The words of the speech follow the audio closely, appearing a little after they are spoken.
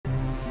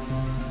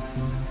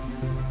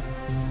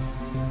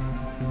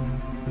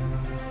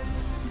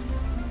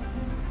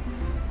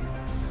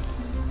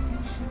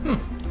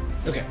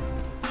Okay.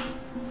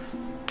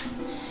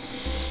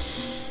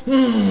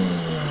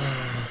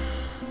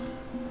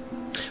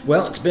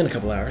 Well, it's been a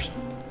couple hours.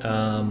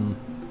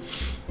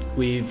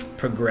 We've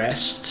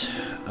progressed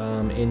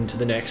into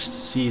the next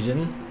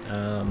season,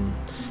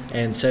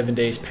 and 7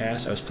 days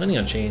passed. I was planning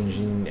on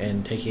changing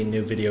and taking a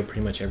new video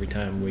pretty much every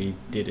time we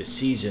did a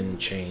season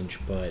change,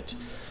 but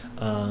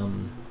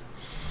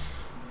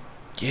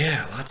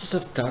yeah, lots of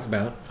stuff to talk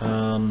about.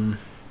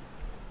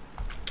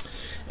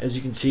 As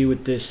you can see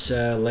with this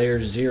layer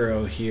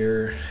 0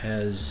 here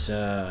has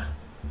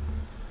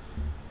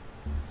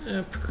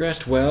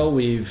progressed well.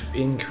 We've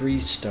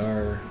increased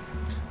our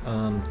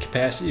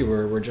capacity.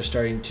 We're just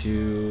starting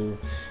to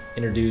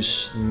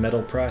introduce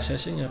metal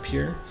processing up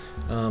here,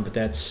 but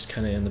that's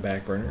kind of in the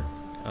back burner,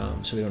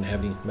 so we don't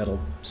have any metal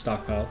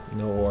stockpile,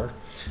 no ore.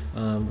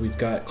 We've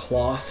got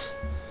cloth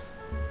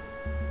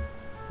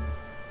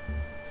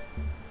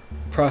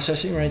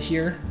processing right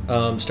here,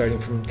 starting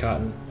from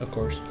cotton, of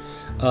course.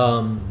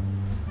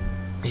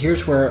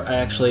 Here's where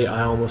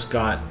I almost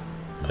got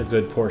a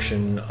good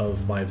portion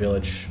of my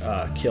village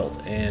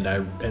killed, and I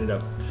ended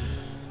up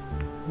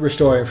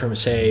restoring from a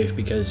save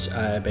because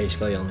I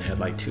basically only had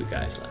like 2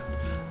 guys left.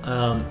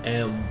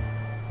 And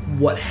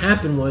what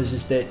happened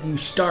was that you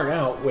start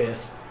out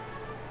with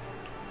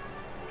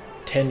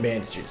 10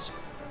 bandages,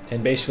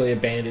 and basically a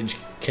bandage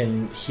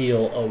can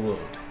heal a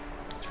wound.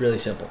 It's really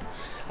simple.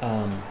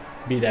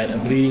 Be that a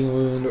bleeding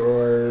wound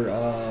or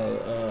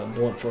a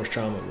blunt force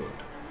trauma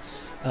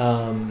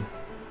wound.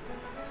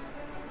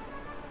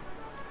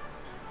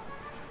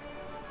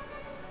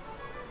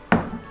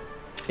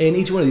 And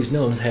each one of these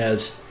gnomes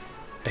has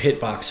a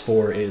hitbox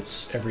for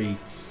its every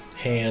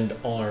hand,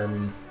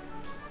 arm,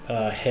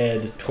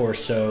 head,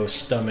 torso,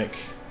 stomach,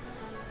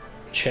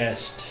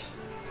 chest,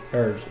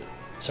 or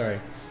sorry,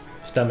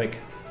 stomach,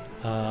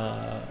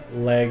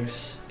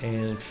 legs,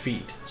 and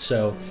feet.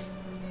 So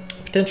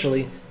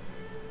potentially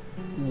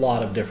a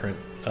lot of different.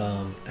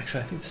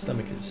 Actually, I think the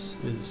stomach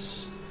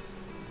is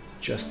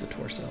just the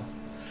torso.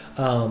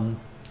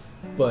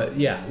 But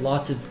yeah,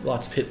 lots of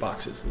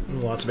hitboxes,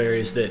 lots of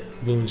areas that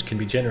wounds can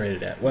be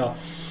generated at. Well,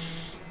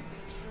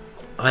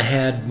 I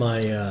had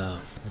my I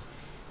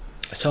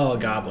saw a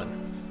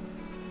goblin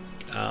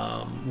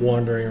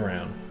wandering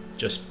around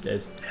just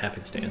as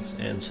happenstance,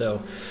 and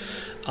so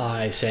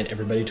I sent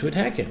everybody to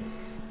attack him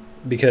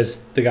because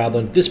the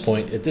goblin at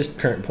this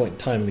current point in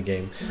time in the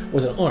game,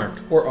 wasn't armed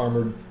or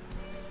armored,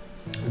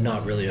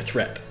 not really a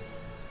threat.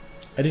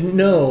 I didn't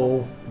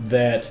know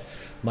that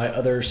my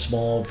other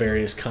small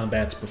various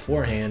combats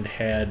beforehand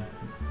had,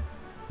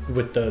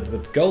 with the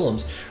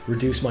golems,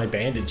 reduced my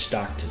bandage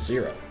stock to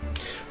 0.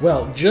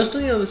 Well, just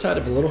on the other side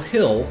of a little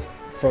hill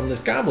from this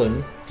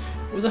goblin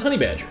was a honey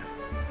badger.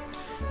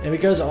 And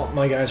because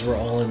my guys were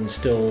all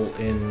still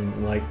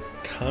in like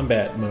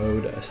combat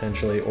mode,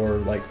 essentially, or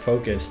like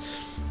focus,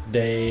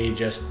 they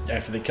just,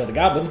 after they killed the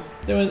goblin,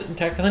 they went and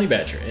attacked the honey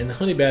badger. And the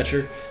honey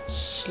badger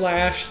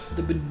slashed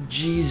the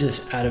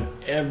bejesus out of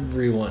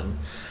everyone.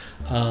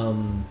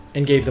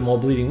 And gave them all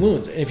bleeding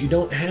wounds. And if you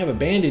don't have a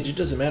bandage, it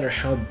doesn't matter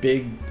how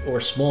big or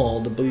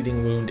small the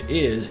bleeding wound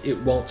is, it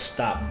won't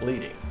stop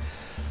bleeding.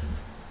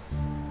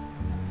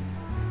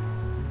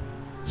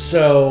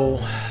 So,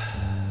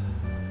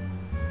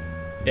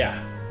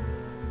 yeah.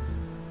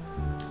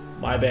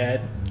 My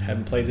bad.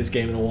 Haven't played this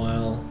game in a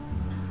while.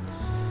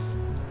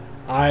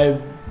 I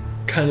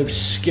kind of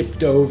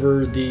skipped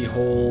over the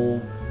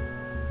whole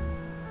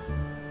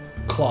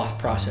cloth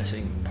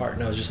processing part,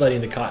 and I was just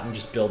letting the cotton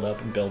just build up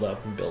and build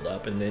up and build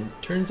up, and then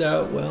it turns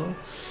out, well,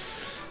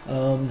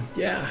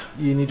 yeah,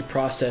 you need to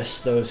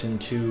process those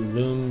into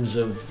looms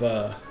of,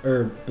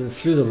 or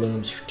through the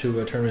looms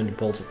to turn them into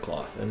bolts of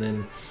cloth, and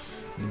then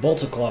the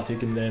bolts of cloth you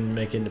can then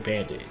make into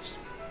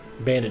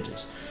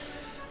bandages.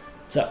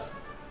 So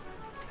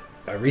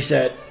I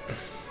reset,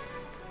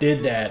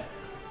 did that.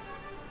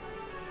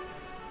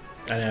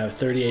 I now have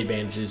 38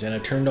 bandages, and I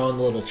turned on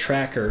the little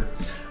tracker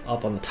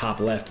up on the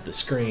top left of the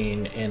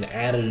screen and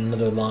added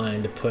another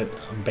line to put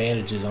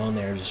bandages on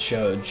there. Just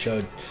showed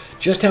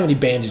just how many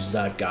bandages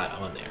I've got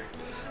on there,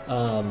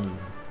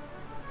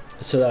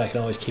 so that I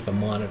can always keep a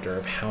monitor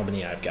of how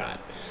many I've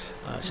got.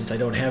 Since I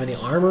don't have any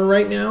armor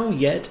right now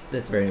yet,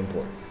 that's very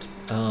important.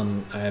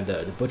 I have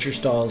the butcher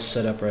stalls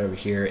set up right over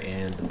here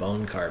and the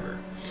bone carver.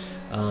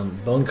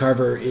 Bone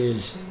carver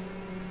is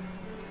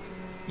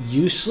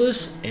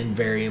useless and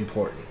very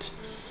important.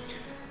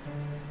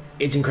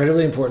 It's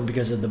incredibly important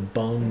because of the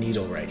bone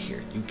needle right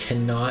here. You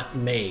cannot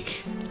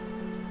make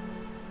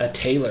a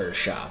tailor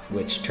shop,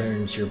 which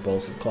turns your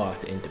bolts of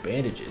cloth into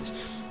bandages,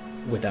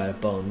 without a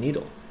bone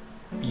needle.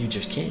 You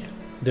just can't.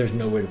 There's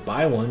nowhere to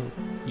buy one.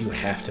 You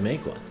have to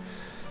make one.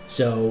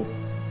 So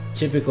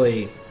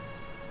typically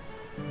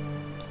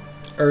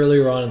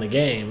earlier on in the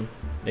game,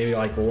 maybe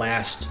like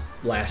last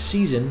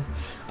season,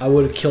 I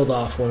would have killed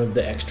off one of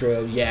the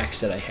extra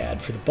yaks that I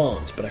had for the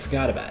bones, but I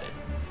forgot about it.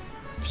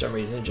 For some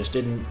reason, it just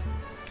didn't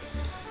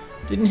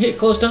hit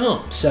close to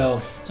home.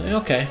 So it's like,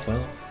 okay,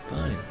 well,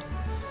 fine.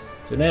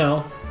 So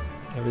now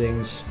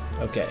everything's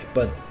okay.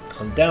 But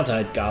on the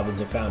downside, goblins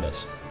have found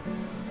us.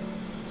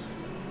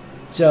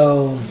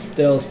 So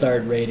they'll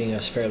start raiding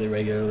us fairly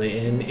regularly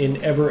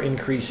in ever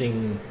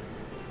increasing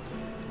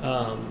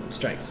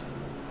strengths.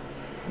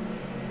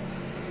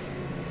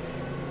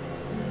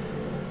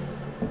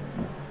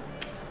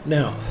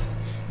 Now,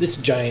 this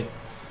giant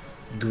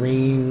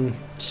green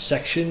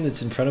section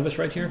that's in front of us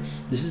right here,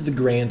 this is the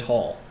Grand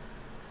Hall.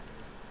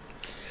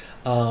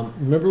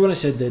 Remember when I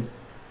said that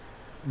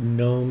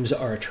gnomes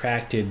are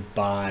attracted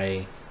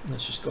by,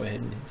 let's just go ahead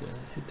and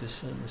hit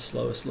this on the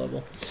slowest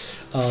level,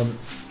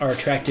 are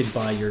attracted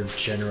by your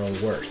general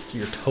worth,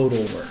 your total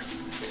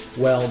worth.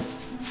 Well,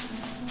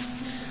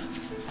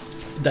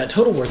 that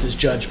total worth is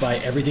judged by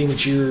everything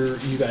that you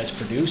guys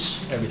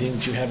produce, everything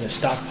that you have in a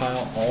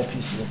stockpile, all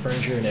pieces of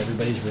furniture in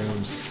everybody's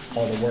rooms,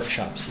 all the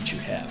workshops that you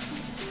have.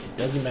 It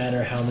doesn't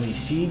matter how many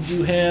seeds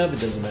you have, it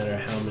doesn't matter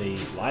how many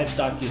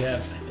livestock you have,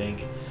 I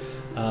think.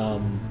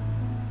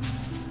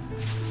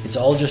 It's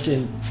all just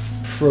in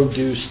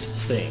produced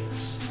things.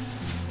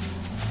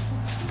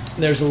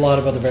 There's a lot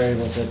of other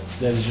variables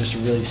that is just a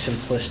really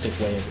simplistic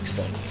way of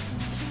explaining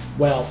it.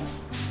 Well,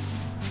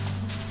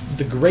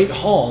 the Great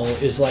Hall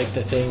is like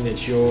the thing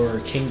that your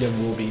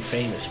kingdom will be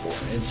famous for.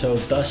 And so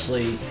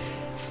thusly,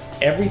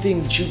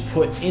 everything that you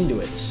put into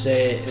it,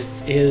 say,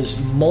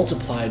 is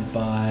multiplied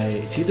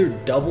by, it's either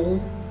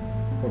double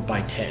or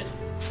by 10.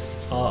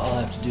 I'll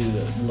have to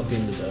look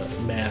into the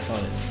math on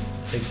it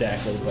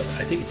exactly, but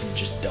I think it's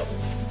just double.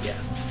 Yeah.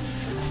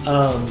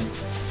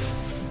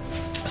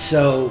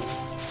 So,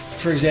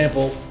 for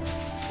example,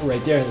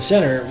 right there in the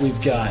center,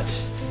 we've got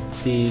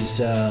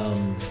these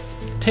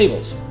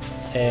tables.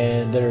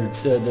 And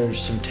there's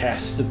some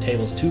tasks of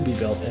tables to be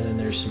built, and then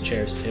there's some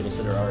chairs and tables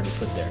that are already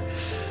put there.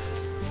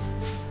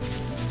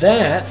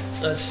 That,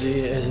 let's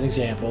see, as an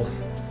example,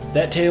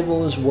 that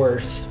table is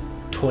worth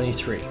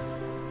 23.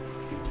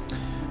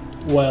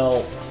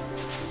 Well,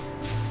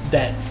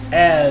 that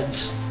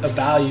adds a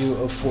value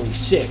of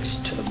 46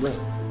 to the room.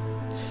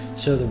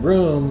 So the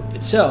room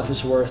itself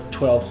is worth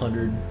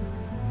 $1,200.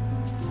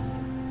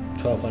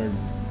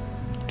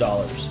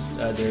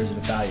 There's a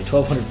value,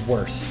 $1,200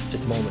 worth at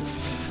the moment.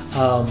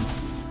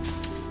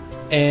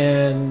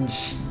 And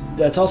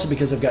that's also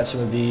because I've got some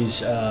of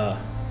these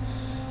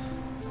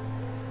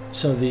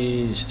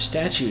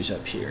statues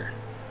up here,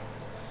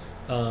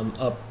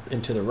 up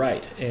and to the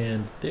right,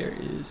 and there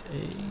is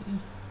a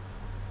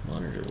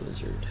monitor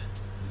lizard.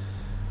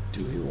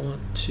 Do we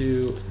want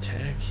to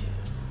attack him?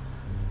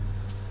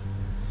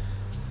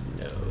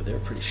 No, they're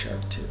pretty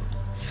sharp too.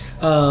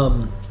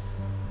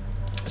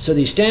 So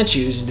these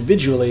statues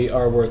individually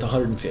are worth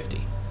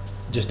 150,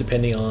 just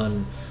depending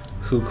on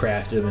who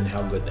crafted them and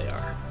how good they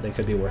are. They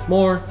could be worth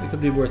more, they could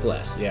be worth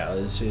less. Yeah,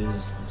 this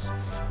is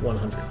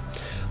 100.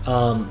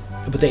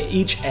 But they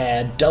each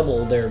add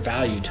double their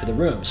value to the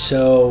room.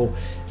 So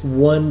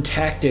one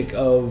tactic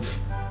of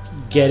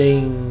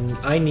getting,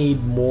 I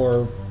need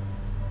more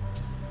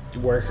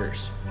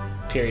workers,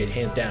 period,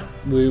 hands down.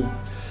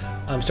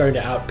 I'm starting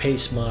to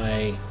outpace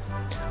I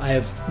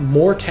have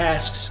more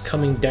tasks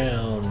coming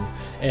down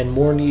and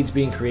more needs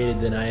being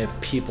created than I have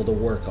people to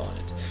work on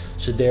it.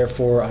 So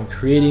therefore, I'm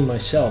creating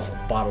myself a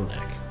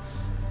bottleneck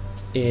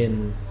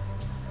in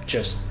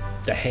just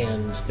the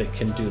hands that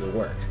can do the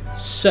work.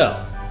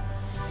 So,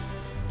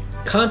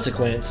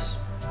 consequence,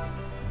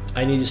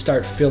 I need to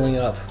start filling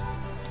up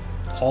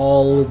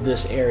all of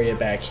this area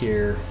back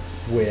here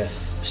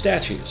with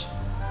statues.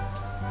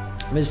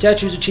 I mean,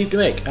 statues are cheap to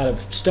make out of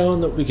stone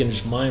that we can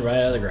just mine right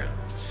out of the ground.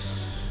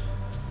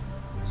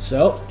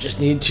 So, just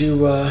need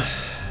to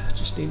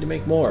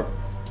make more.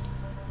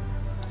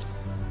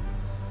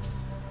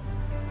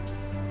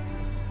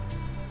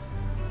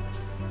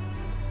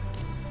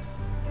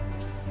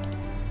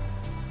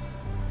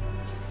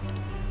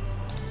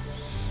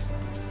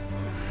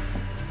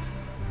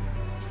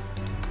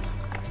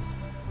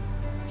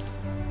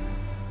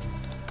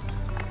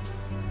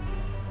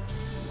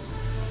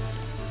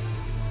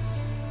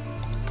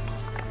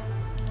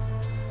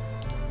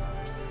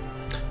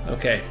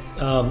 Okay,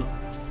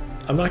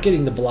 I'm not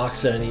getting the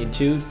blocks that I need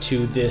to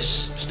this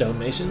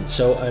stonemason,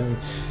 so I'm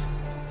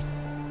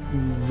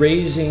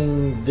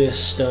raising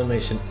this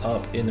stonemason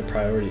up in the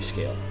priority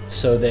scale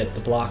so that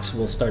the blocks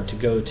will start to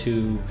go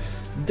to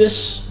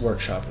this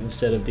workshop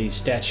instead of the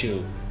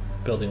statue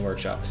building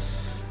workshop.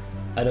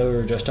 I know we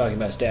were just talking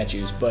about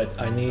statues, but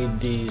I need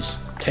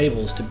these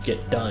tables to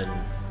get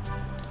done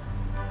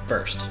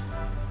first.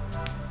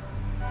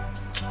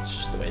 It's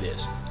just the way it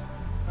is.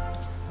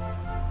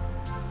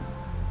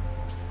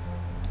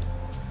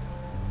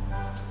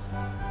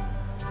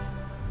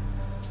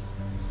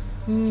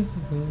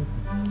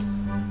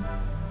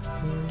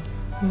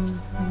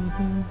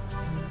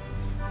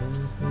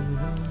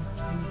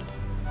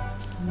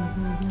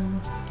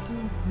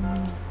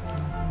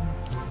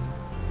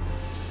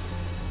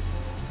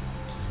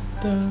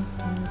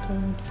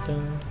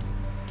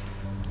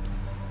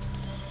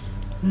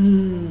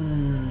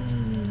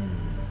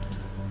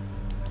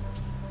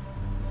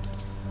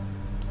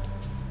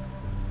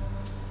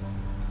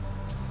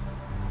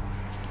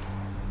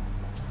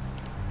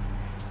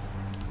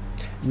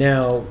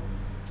 Now,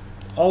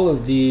 all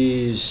of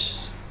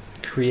these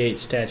create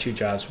statue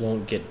jobs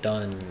won't get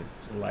done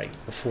like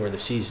before the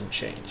season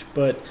change,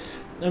 but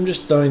I'm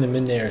just throwing them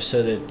in there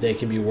so that they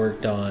can be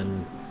worked on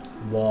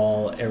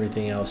while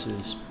everything else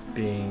is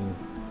being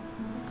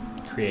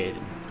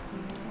created.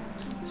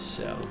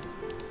 So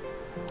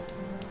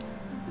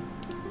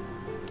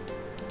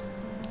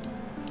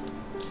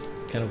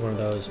kind of one of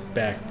those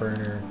back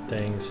burner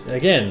things.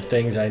 Again,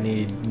 things I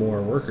need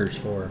more workers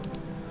for.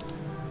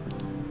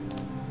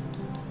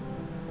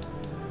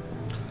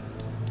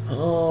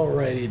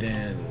 Alrighty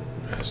then,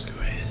 let's go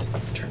ahead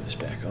and turn this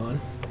back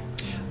on.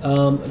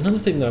 Another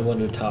thing that I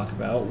wanted to talk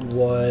about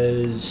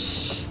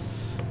was,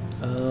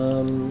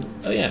 oh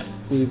yeah,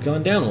 we've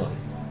gone down one.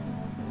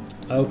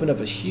 I opened up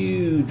a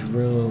huge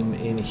room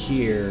in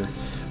here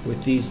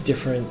with these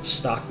different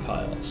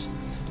stockpiles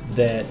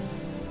that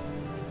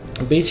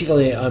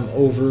basically I'm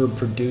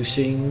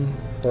overproducing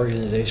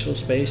organizational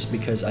space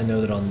because I know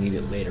that I'll need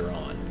it later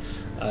on,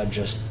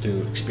 just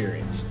through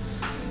experience.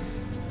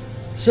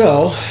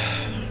 So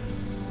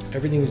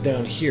everything's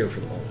down here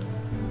for the moment.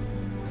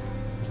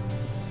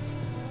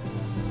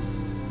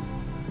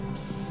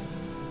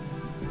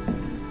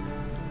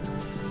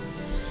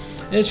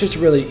 And it's just a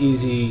really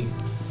easy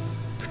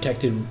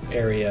protected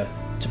area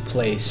to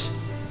place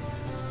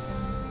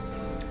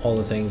all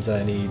the things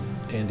that I need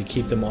and to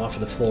keep them off of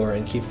the floor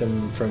and keep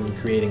them from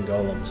creating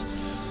golems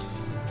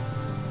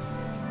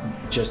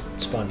just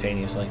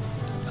spontaneously.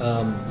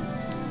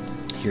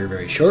 Here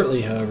very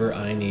shortly, however,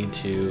 I need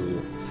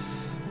to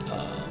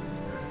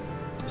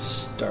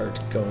start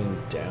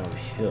going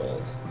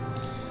downhill.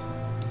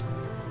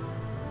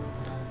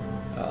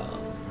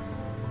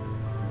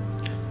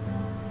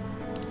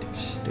 Take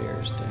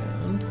stairs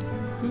down.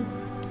 Boop, boop,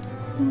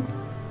 boop,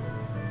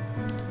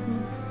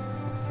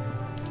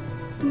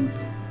 boop.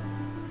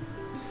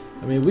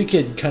 I mean, we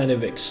could kind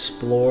of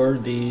explore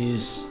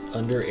these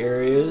under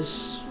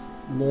areas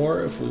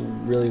more if we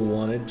really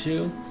wanted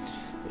to.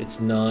 It's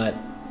not,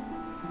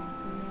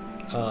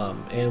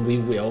 and we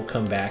will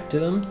come back to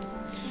them.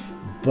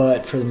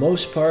 But for the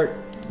most part,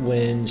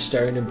 when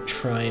starting to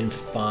try and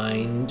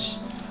find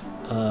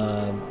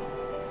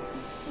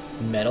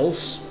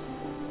metals,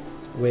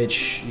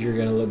 which you're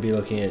going to be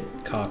looking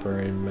at copper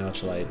and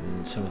malachite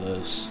and some of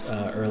those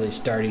early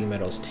starting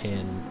metals,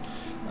 tin,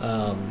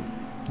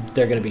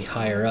 they're going to be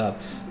higher up.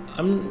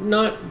 I'm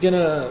not going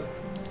to...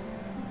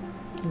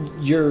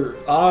 Your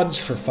odds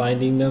for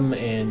finding them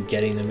and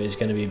getting them is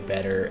going to be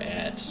better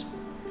at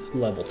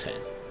level 10,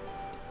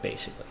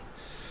 basically.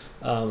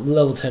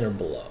 Level 10 or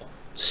below.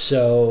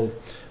 So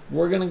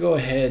we're going to go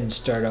ahead and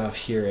start off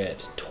here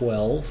at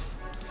 12.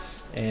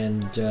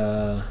 And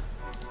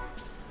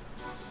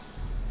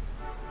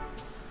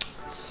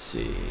let's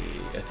see.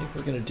 I think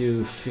we're going to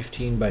do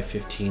 15 by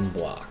 15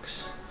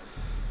 blocks.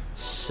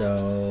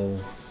 So...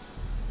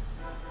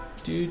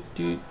 Do.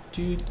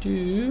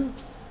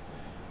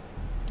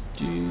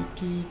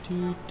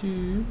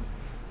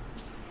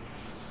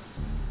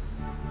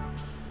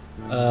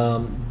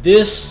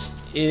 This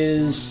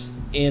is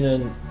in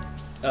an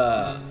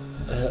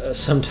a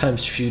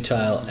sometimes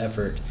futile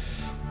effort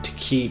to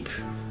keep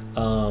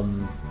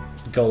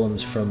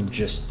golems from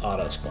just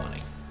auto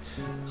spawning.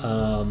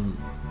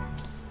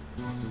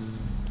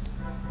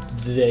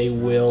 They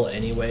will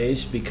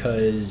anyways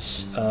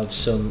because of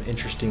some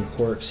interesting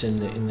quirks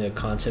in the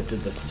concept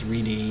of the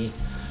 3D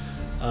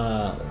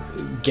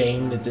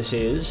game that this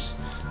is.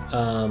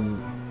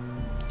 When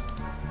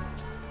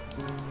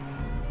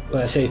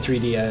I say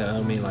 3D, I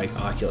don't mean like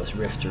Oculus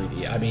Rift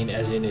 3D. I mean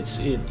as in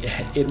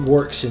it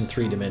works in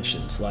 3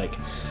 dimensions. Like,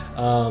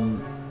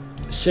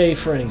 say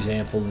for an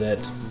example that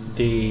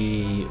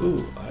the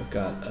I've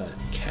got a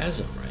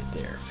chasm right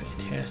there.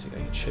 Fantastic!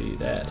 I can show you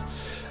that.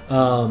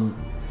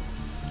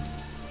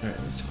 All right,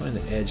 let's find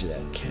the edge of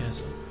that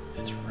chasm.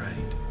 It's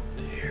right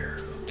there.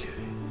 Okay.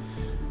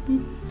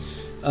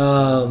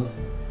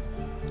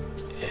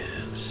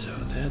 And so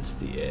that's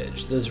the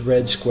edge. Those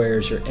red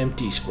squares are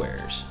empty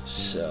squares.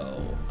 So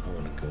I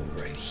want to go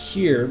right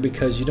here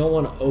because you don't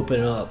want to open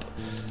up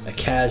a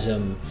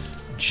chasm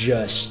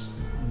just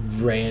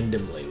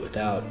randomly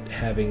without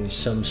having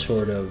some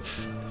sort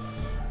of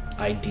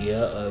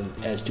idea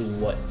as to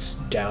what's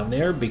down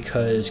there,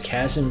 because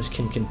chasms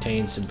can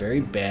contain some very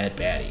bad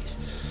baddies.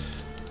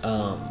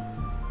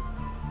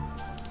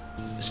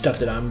 Stuff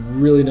that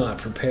I'm really not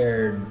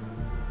prepared.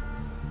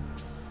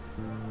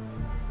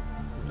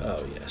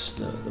 Oh yes,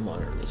 the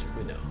monitor lizard,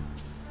 we know.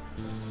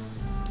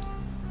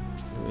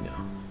 We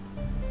know.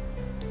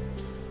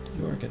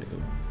 You aren't gonna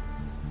go.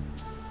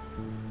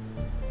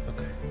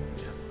 Okay,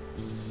 yeah.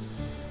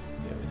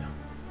 Yeah, we know.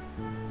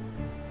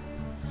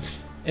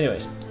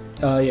 Anyways,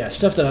 yeah,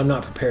 stuff that I'm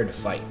not prepared to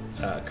fight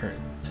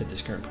at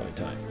this current point in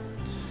time.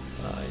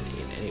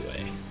 In any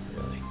way,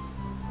 really.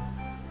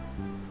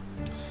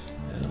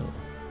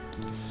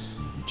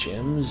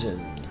 Gems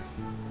and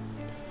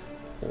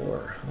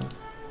ore, huh?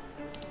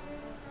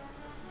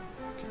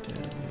 Get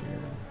down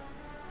here.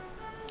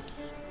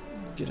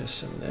 Get us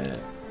some of that.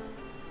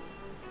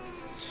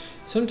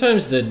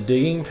 Sometimes the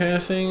digging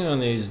pathing on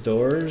these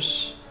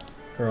doors,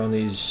 or on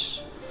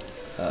these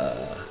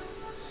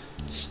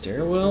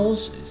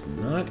Stairwells is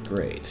not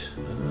great.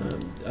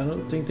 I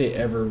don't think they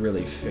ever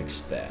really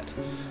fixed that.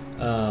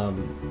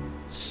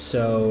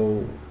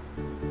 So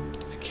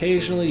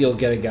occasionally you'll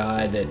get a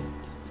guy that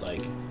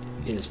like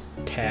is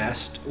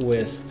tasked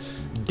with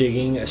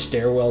digging a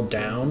stairwell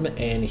down,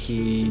 and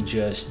he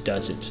just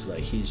doesn't.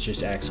 Like he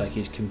just acts like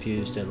he's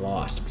confused and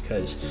lost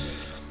because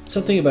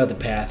something about the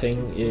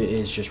pathing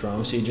is just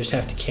wrong. So you just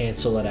have to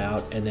cancel it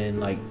out and then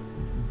like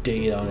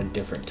dig it on a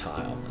different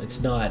tile.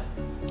 It's not.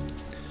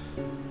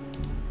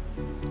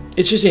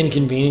 It's just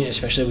inconvenient,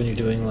 especially when you're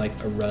doing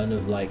like a run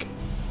of like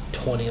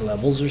 20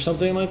 levels or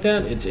something like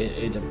that. It's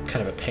a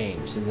kind of a pain,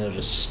 and they'll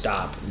just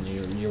stop, and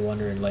you're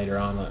wondering later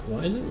on, like,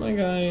 why isn't my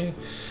guy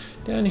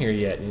down here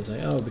yet? And he's like,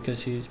 oh,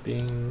 because he's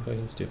being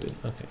fucking stupid.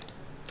 Okay,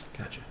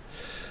 gotcha.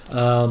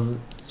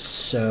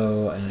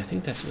 So, and I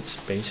think that's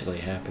what's basically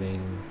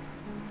happening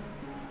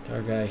to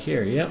our guy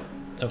here. Yep.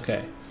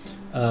 Okay.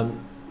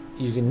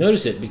 You can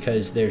notice it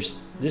because there's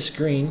this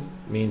green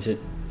means that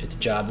it's a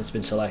job that's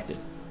been selected.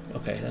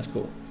 Okay, that's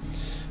cool.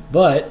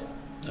 But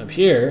up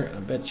here, I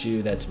bet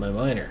you that's my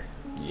miner.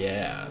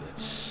 Yeah,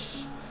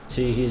 that's.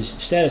 See, his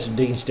status of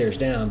digging stairs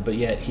down, but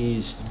yet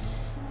he's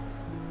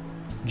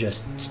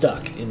just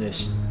stuck in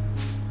this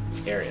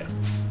area.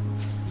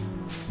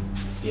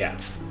 Yeah,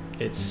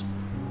 it's.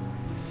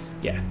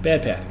 Yeah,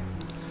 bad pathing.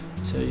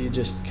 So you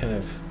just kind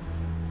of.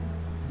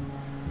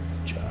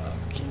 Job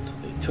cancel.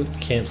 They took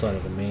cancel out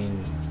of the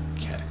main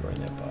category,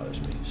 and that bothers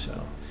me.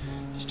 So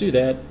just do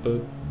that,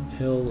 but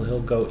he'll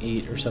go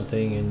eat or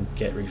something and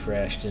get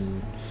refreshed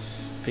and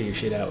figure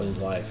shit out with his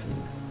life.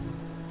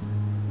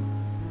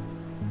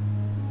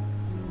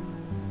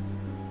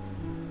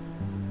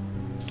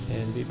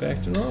 And be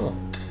back to normal.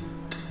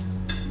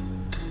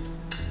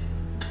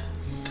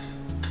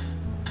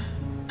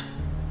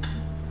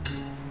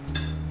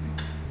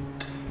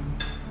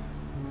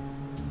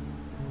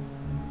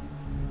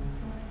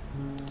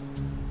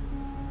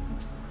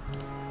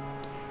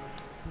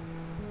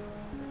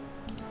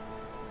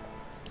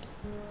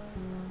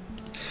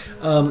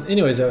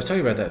 Anyways, I was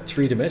talking about that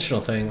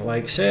three-dimensional thing.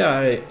 Like, say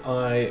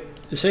I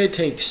say it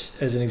takes,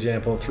 as an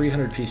example,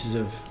 300 pieces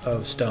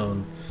of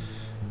stone,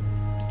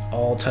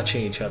 all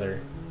touching each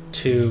other,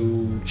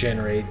 to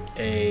generate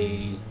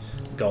a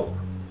golem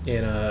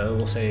in a,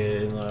 we'll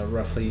say, in a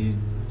roughly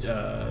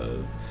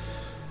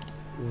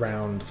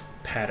round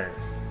pattern.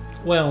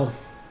 Well,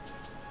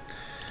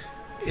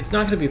 it's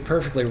not going to be a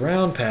perfectly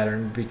round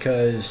pattern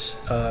because,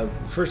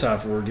 first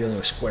off, we're dealing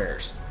with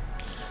squares.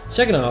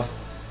 Second off,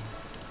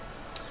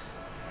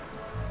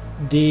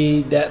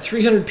 that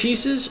 300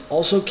 pieces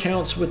also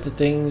counts with the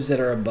things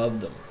that are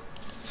above them.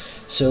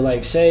 So,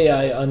 like, say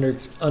I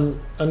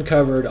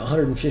uncovered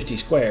 150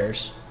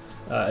 squares,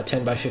 a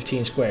 10 by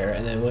 15 square,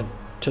 and then went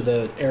to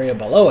the area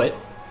below it,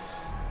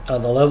 the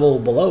level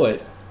below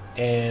it,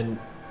 and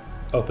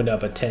opened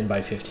up a 10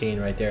 by 15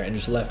 right there, and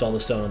just left all the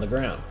stone on the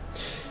ground.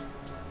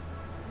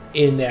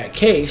 In that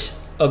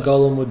case, a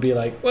golem would be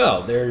like,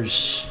 well,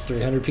 there's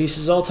 300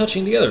 pieces all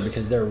touching together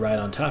because they're right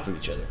on top of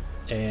each other.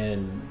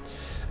 And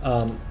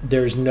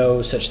there's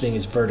no such thing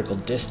as vertical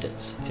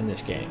distance in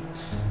this game.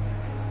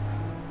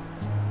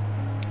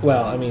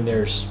 Well, I mean,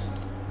 that's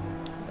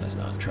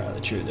not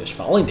entirely true. There's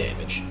falling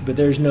damage, but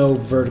there's no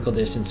vertical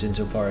distance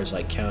insofar as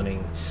like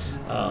counting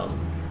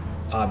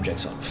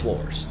objects on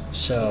floors.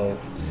 So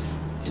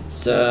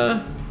it's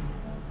yeah,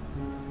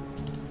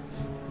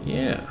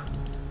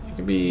 it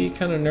can be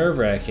kind of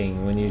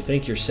nerve-wracking when you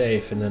think you're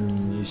safe and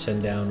then you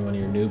send down one of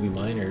your newbie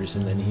miners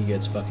and then he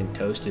gets fucking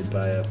toasted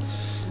by a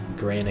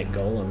granite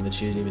golem that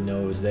you didn't even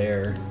know was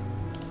there.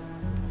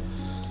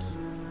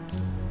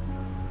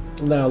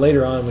 Now,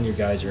 later on, when your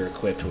guys are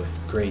equipped with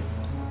great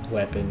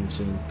weapons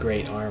and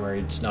great armor,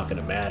 it's not going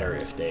to matter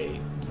if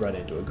they run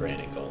into a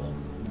granite golem.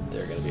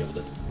 They're going to be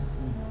able to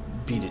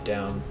beat it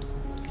down,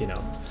 you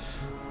know,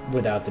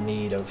 without the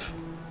need of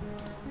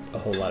a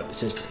whole lot of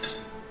assistance.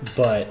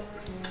 But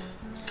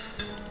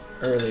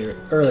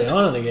early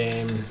on in the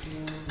game,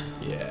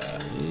 yeah,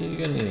 you're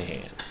going to need a hand.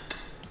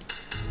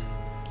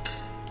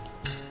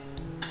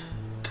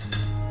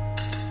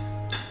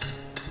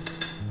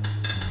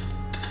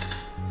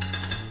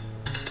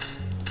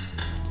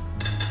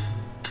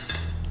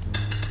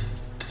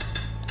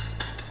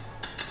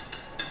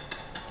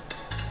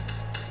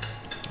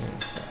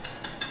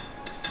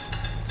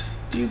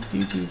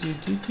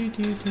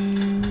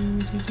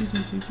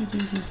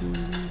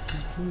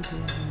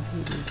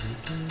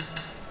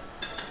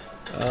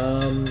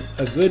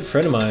 A good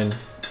friend of mine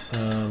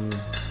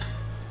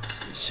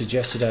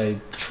suggested I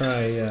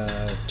try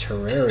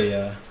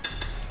Terraria,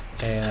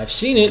 and I've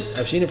seen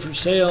it for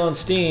sale on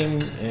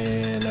Steam,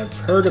 and I've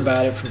heard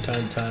about it from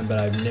time to time,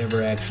 but I've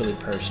never actually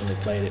personally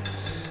played it.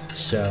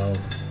 So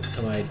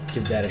I might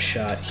give that a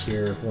shot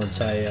here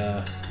once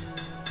I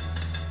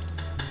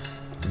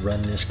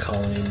run this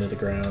colony into the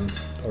ground,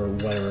 or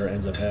whatever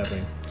ends up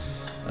happening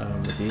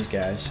with these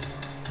guys.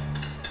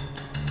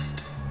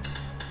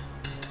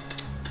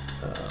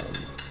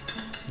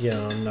 you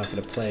know, I'm not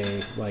going to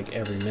play like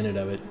every minute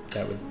of it.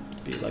 That would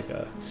be like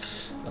a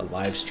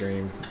live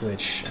stream,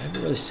 which I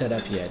haven't really set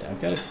up yet.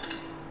 I've got a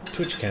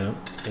Twitch account,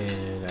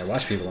 and I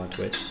watch people on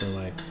Twitch, so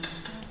my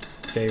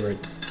favorite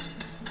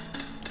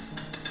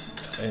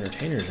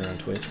entertainers are on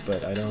Twitch,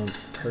 but I don't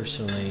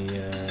personally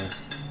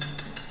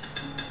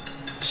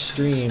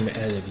stream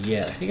as of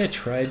yet. I think I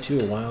tried to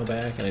a while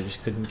back, and I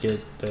just couldn't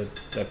get the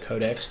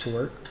codecs to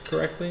work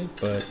correctly,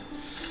 but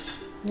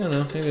I don't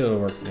know, maybe it'll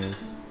work now.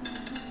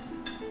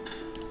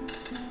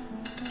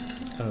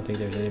 I don't think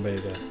there's anybody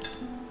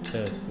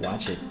to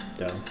watch it,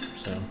 though,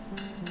 so...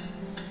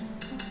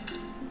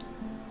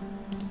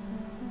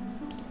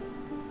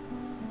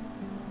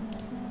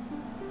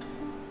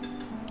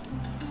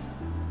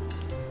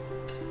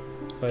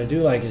 What I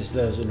do like is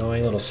those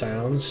annoying little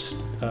sounds,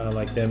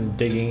 like them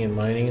digging and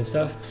mining and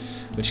stuff,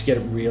 which get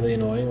really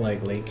annoying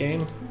like late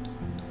game.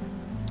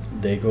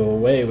 They go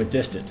away with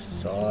distance,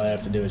 so all I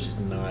have to do is just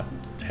not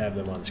have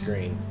them on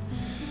screen.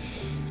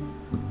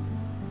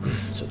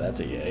 So that's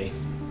a yay.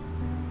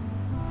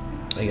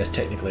 I guess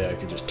technically I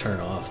could just turn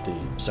off the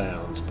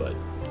sounds, but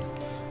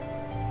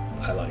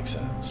I like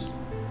sounds.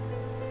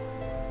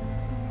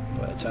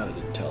 But it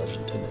sounded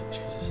intelligent, didn't it?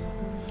 Jesus.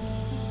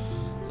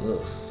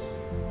 Ugh.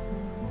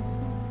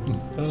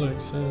 I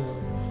like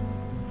sounds.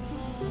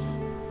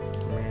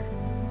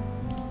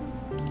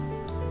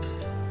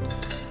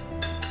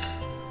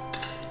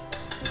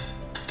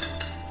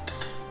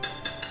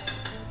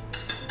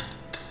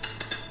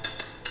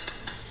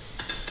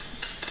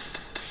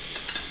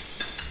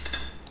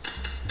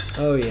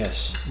 Oh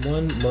yes,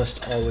 one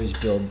must always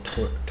build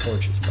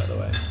torches, by the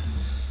way.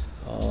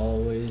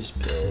 Always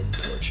build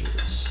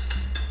torches.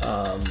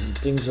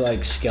 Things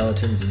like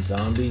skeletons and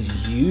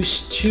zombies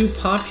used to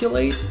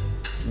populate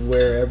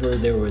wherever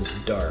there was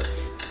dark.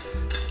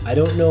 I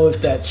don't know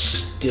if that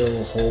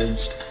still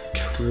holds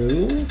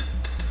true,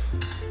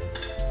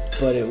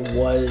 but it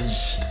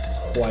was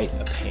quite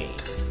a pain.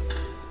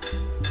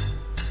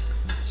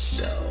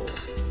 So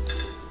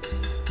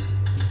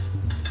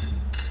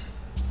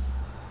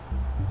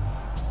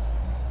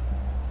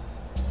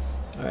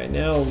alright,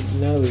 now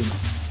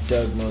we've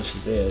dug most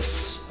of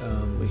this,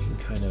 we can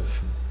kind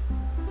of...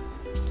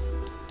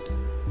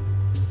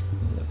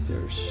 Look,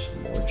 there's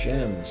more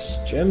gems.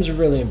 Gems are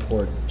really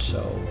important,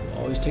 so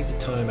always take the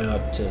time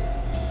out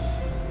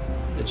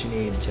that you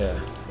need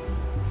to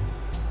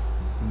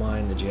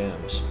mine the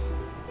gems.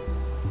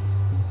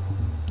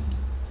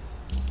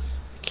 I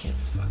can't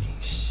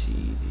fucking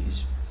see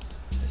this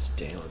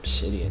damn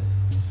obsidian.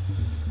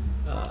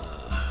 So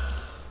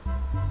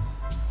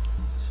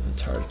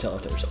it's hard to tell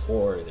if there's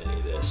ore in any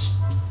of this.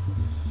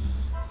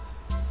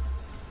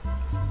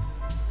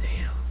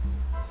 Damn.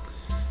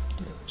 I'm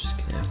just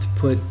gonna have to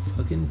put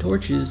fucking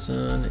torches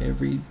on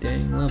every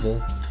dang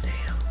level.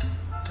 Damn.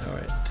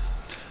 Alright.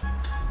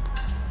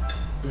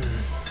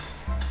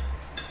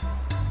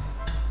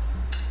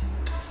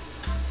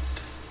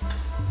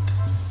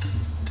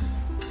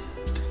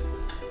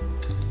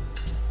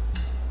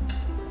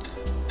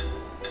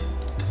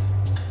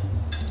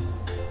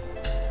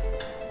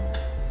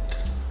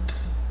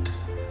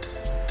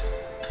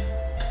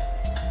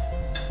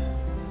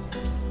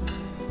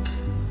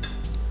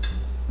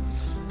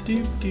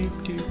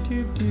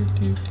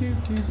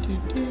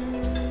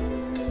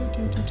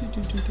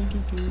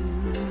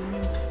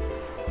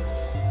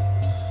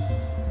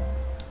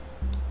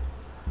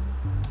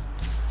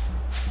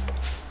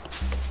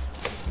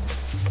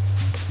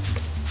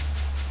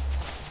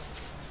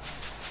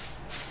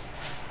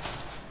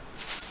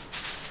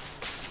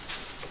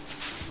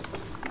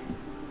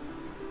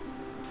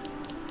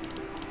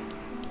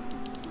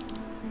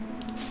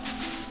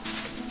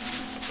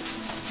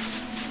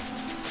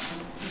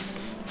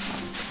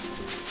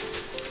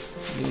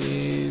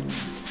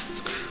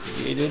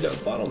 Created a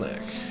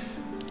bottleneck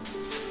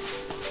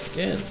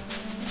again,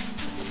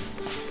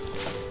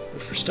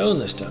 but for stone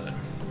this time.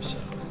 So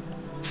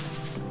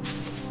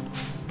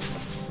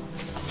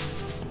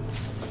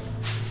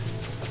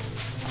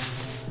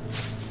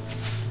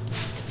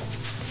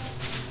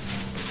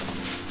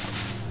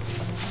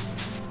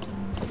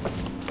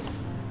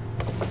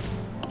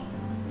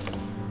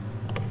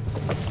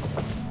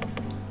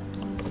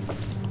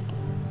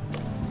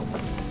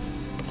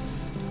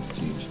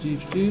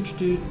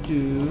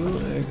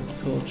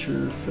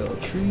agriculture, fell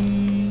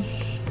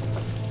trees.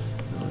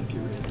 I'll get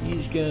rid of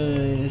these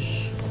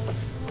guys.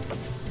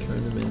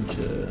 Turn them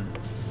into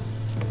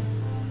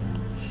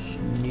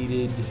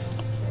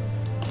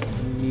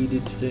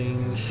needed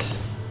things.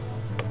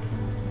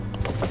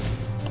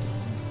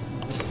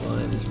 This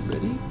line is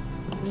ready.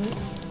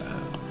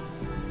 Wow.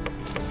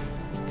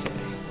 Okay.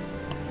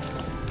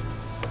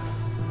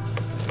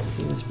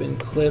 Everything's been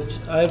clipped.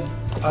 I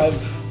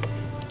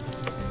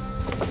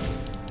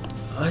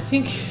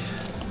think,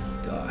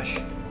 gosh,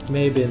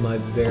 may have been my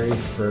very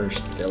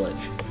first village.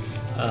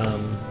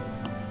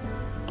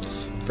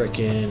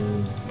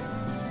 Frickin',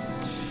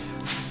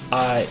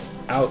 I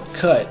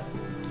outcut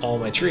all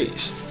my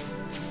trees.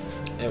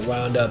 It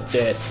wound up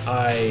that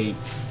I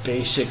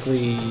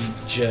basically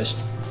just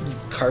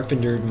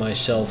carpentered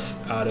myself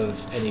out of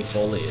any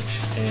foliage,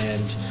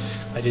 and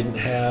I didn't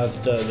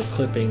have the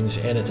clippings,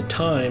 and at the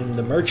time,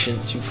 the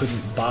merchants, you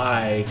couldn't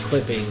buy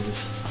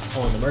clippings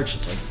on the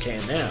merchants like you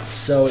can now.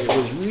 So it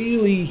was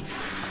really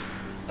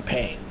a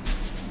pain.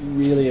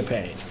 Really a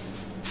pain.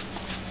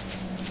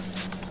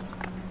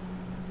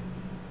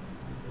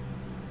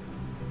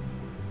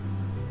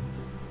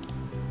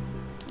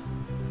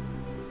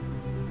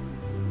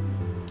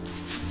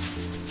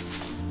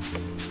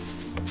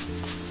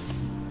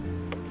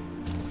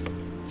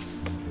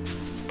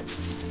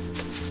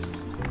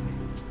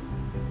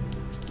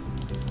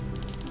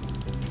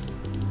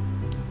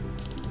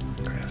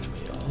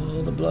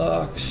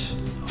 Blocks,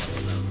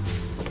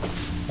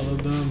 all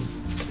of them.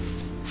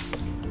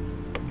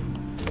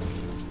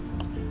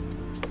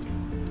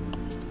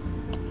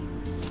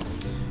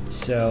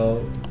 So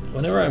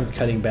whenever I'm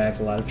cutting back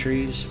a lot of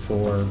trees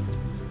for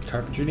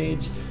carpentry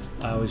needs,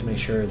 I always make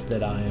sure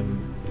that I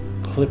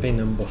am clipping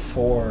them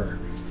before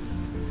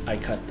I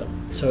cut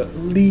them. So at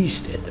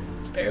least, at the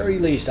very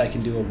least, I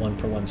can do a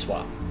 1-for-1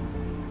 swap.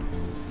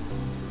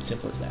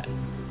 Simple as that.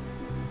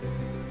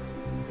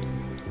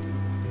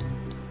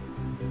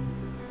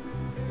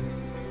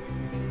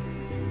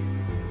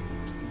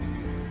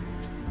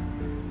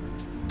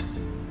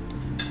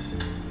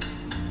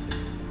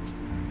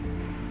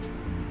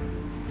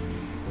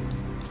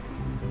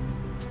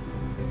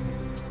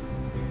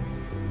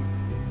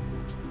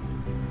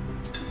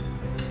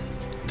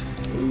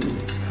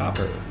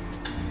 Copper.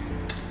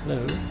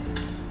 Hello.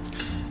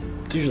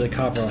 Usually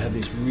copper will have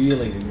these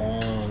really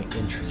long,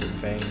 intricate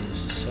veins,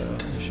 so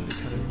it should be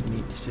kind of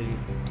neat to see.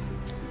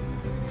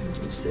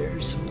 Is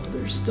there some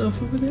other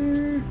stuff over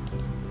there?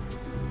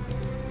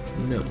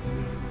 No,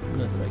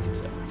 not that I can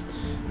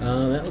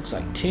tell. That looks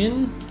like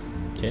tin.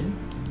 Tin?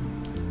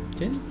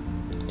 Tin?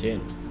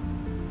 Tin.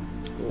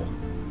 Cool.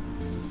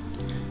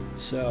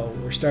 So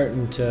we're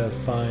starting to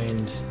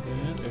find,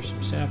 yeah, there's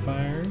some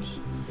sapphires.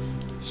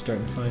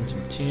 Starting to find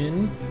some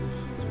tin,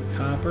 some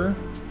copper,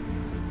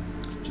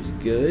 which is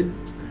good.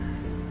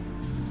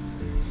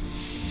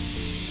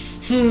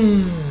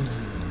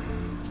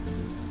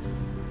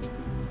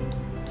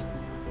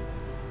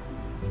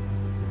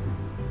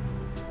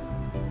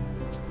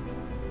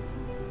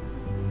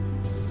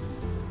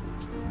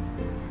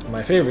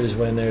 My favorite is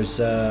when there's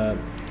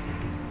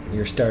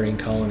your starting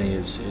colony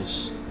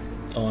is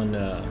on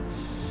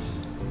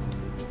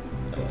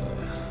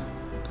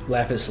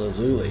lapis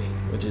lazuli,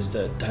 which is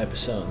the type of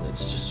stone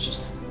that's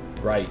just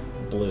bright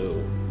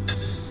blue.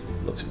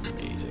 Looks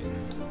amazing.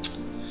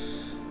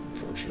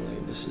 Unfortunately,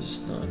 this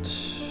is not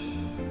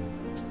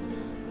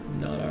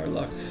our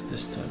luck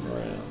this time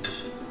around.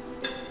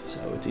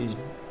 So with these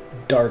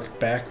dark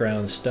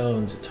background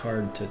stones, it's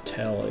hard to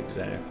tell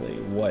exactly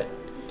what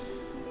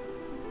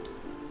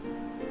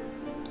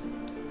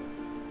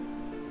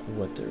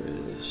there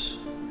is.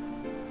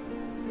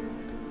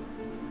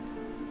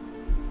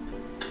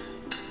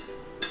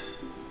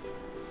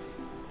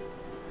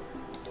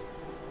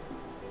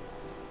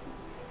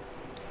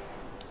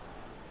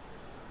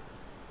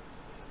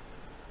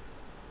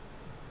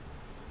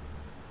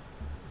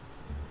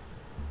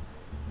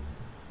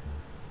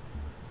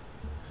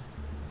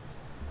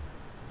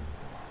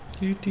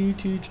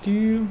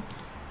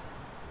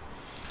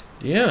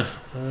 Yeah,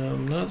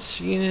 I'm not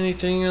seeing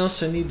anything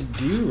else I need to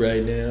do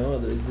right now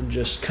other than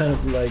just kind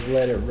of like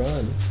let it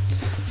run.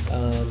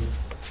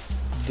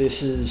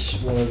 This is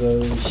one of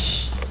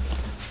those,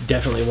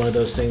 definitely one of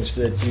those things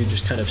that you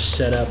just kind of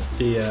set up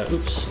the,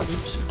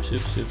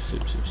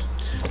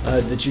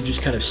 that you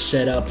just kind of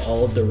set up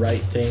all of the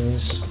right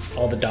things,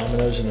 all the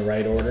dominoes in the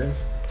right order,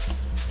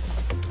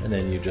 and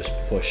then you just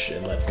push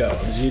and let go.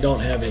 Because you don't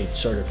have any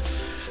sort of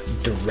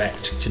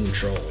direct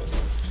control.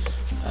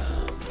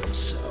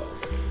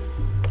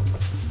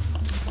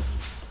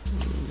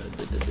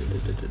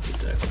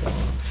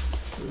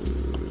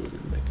 Food,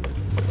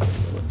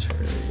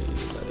 military,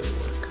 leather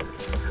worker.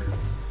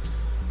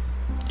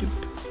 Doop.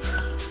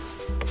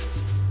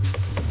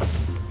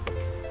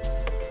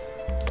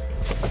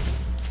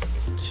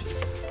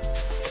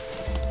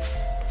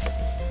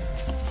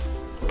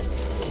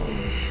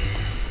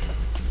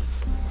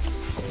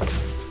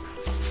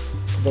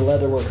 The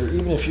leather worker,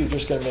 even if you're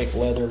just going to make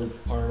leather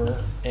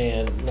armor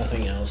and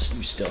nothing else,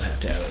 you still have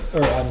to have it.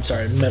 Or I'm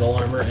sorry, metal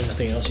armor and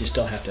nothing else, you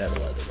still have to have a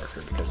leather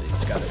worker because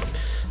it's got it.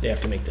 They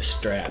have to make the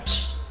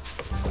straps.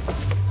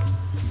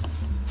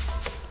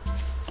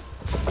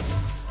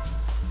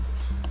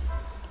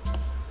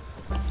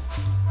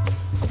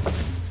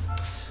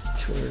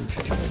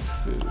 $251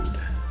 food.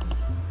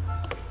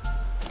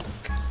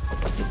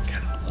 It's getting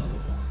kind of low.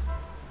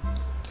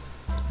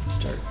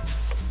 Start.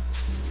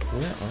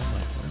 Where are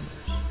my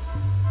farmers?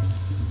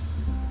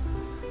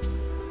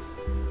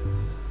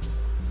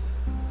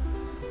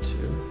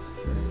 Two,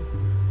 three.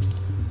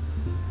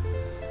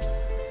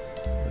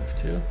 Move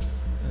two.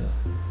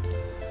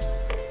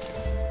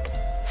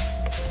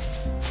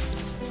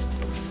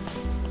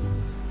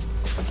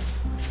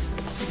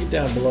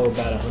 Down below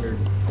about 100.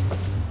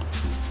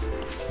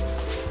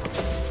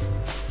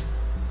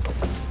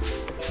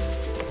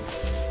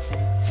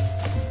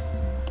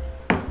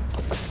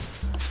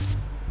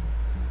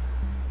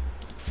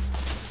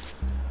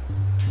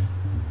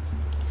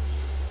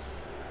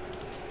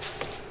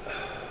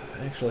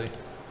 actually.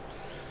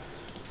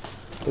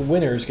 The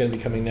winter is going to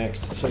be coming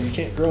next, so you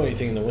can't grow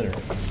anything in the winter.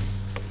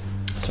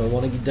 So I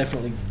want to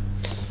definitely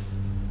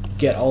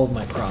get all of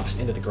my crops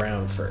into the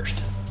ground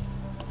first.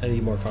 I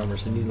need more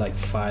farmers. I need like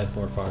 5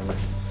 more farmers.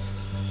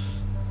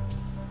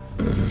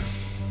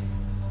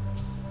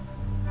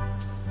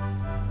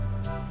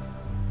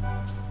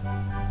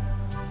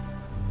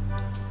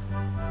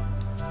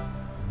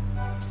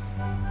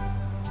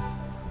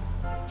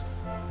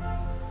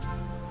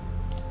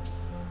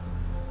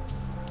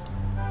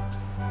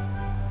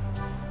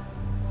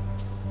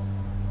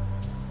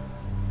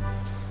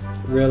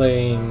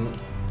 Really,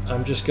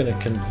 I'm just going to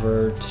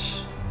convert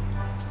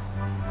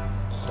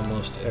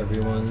almost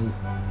everyone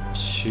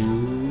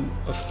to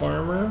a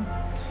farmer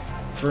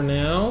for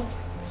now,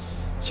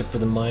 except for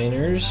the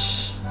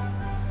miners.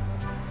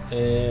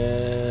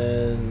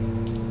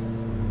 And no,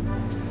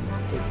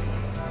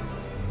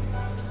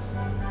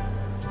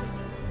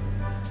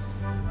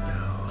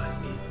 I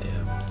need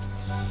them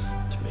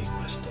to make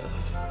my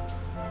stuff.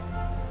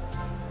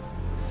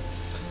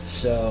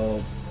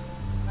 So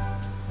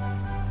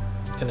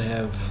gonna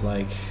have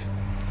like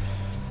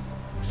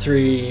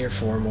 3 or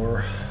 4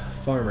 more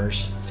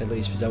farmers at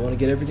least, because I want to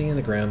get everything in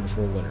the ground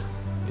before winter,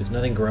 because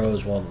nothing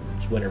grows while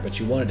it's winter, but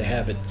you wanted to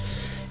have it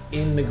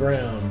in the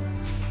ground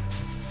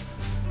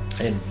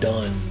and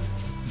done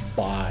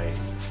by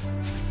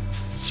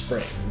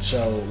spring.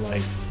 So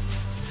like,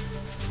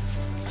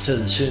 so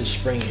as soon as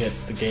spring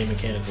hits, the game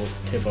mechanic will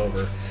tip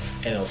over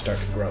and it'll start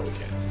to grow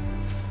again.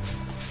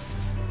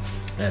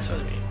 That's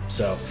what I mean.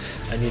 So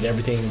I need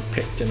everything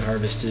picked and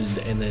harvested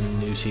and then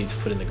new seeds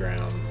put in the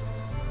ground,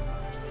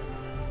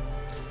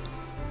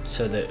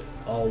 so that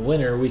all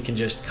winter we can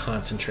just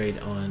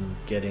concentrate on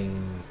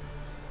getting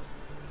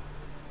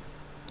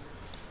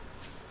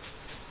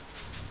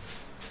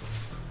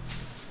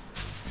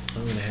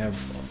I'm gonna have,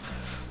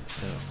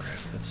 oh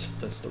crap,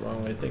 that's the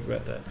wrong way to think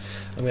about that.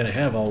 I'm gonna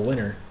have all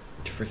winter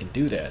to freaking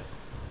do that.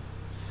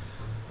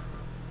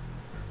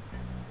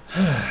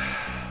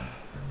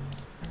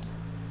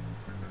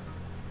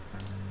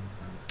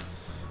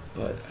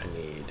 But I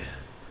need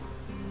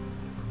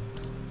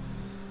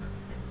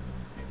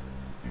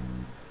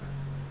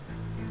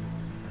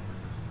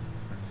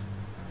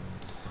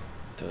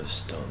those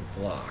stone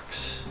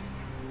blocks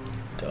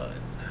done.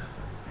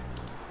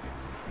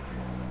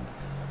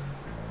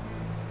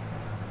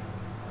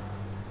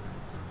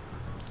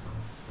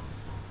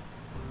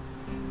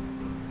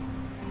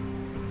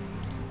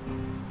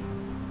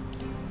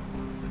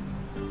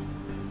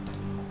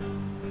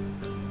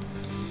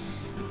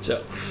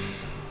 So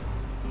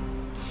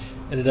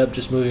ended up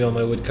just moving all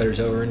my woodcutters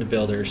over into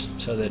builders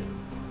so that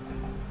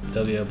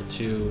they'll be able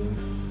to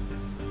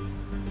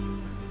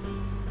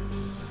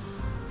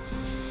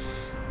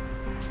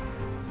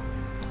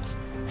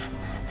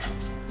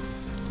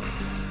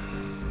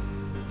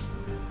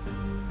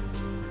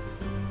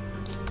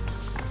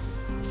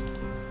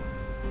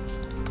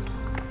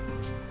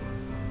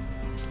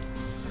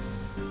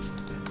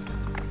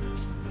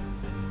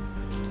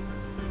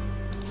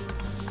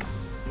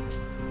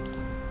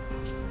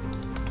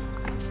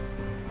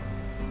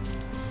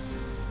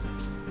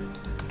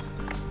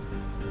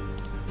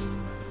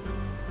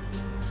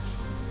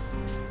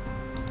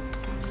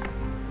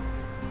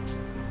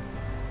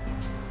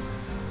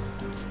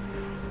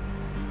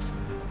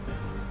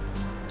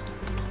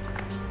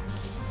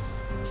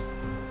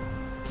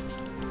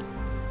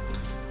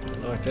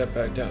knock that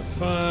back down to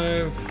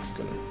 5.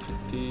 Gonna put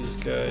these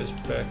guys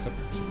back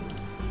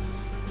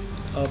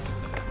up at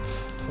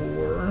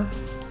 4.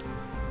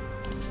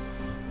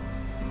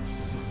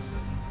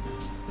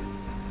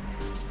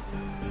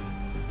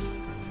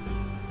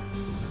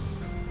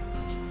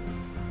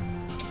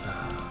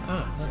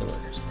 Another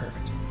workers,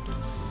 perfect.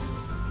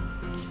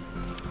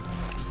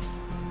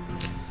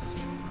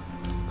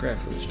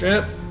 Craft food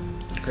strap,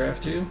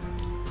 craft 2,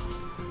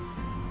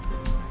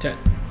 10.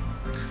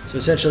 So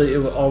essentially it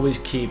will always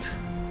keep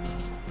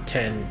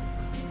 10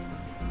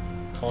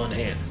 on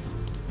hand.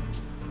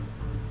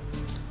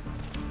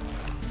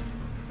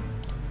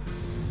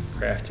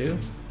 Craft 2,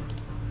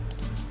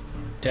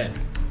 10.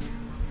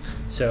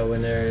 So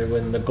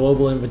when the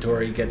global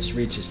inventory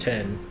reaches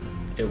 10,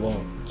 it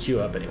won't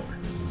queue up anymore.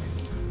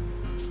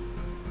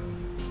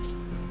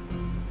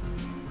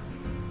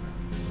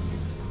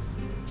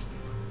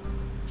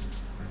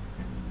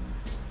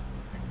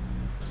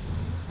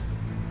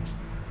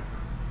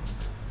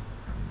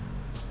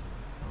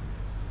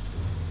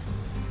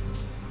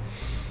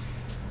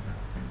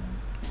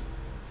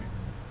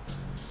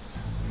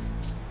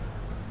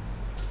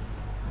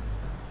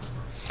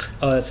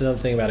 Oh, that's another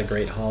thing about a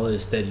great hall,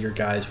 is that your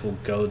guys will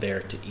go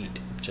there to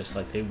eat, just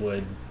like they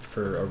would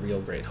for a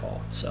real great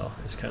hall. So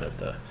it's kind of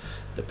the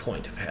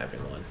point of having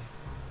one.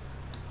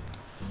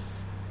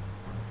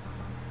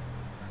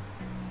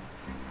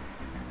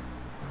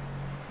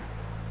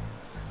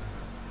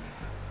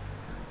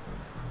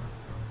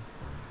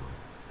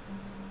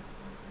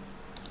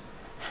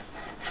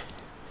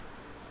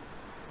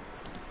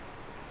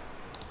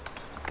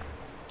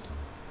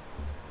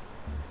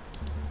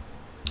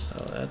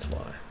 Oh, that's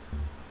why.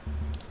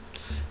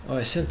 Oh,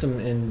 I sent them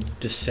in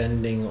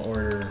descending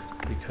order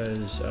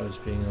because I was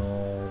being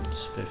all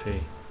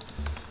spiffy,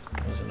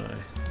 wasn't I?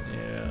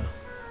 Yeah.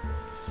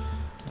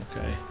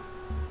 Okay.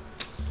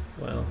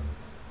 Well,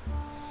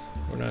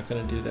 we're not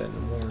going to do that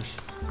no more.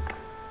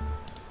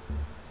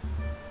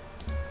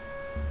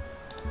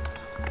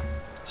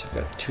 So I've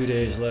got 2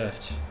 days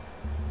left.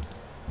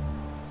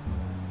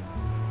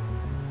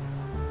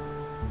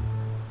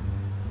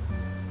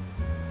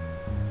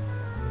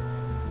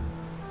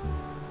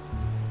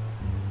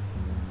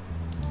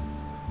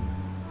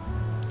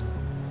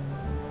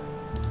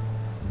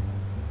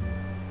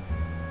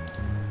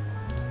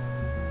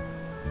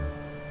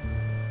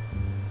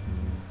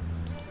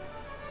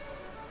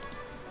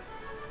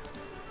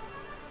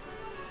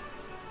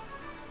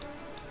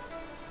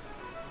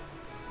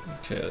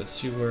 Okay, let's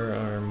see where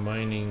our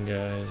mining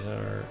guys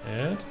are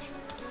at.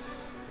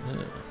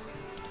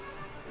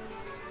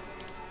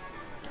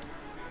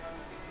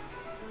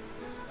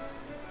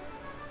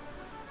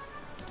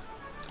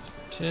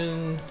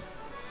 10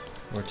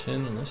 or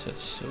 10, unless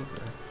that's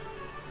silver.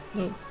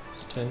 Nope,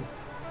 it's 10.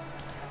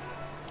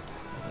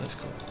 Let's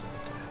go.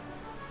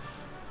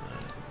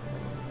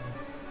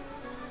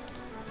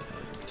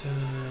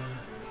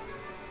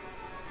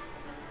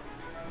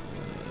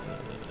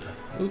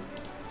 Oop.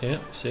 Yeah,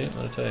 see,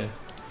 what I tell you.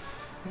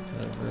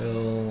 Got a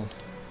real.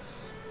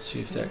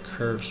 See if that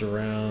curves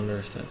around or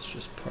if that's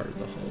just part of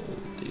the whole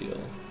deal.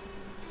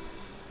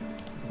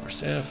 More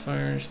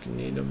sapphires, can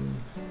need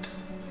them.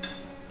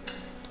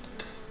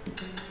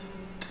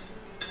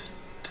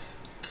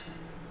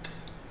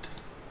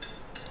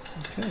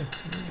 Okay,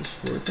 I'm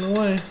just working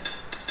away.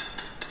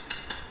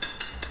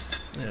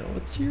 Now,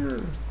 what's your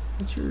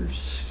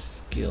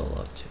skill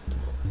up to?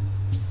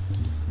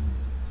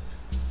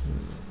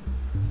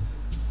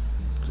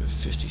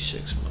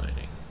 56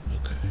 mining.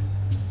 Okay.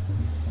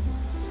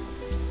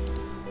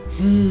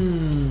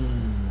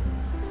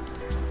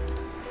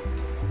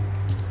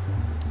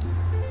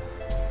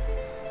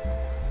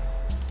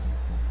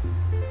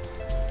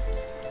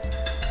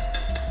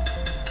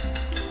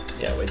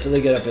 Yeah, wait till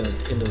they get up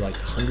into like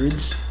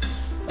hundreds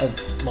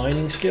of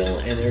mining skill,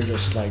 and they're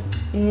just like,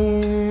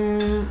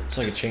 it's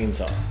like a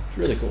chainsaw. It's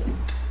really cool.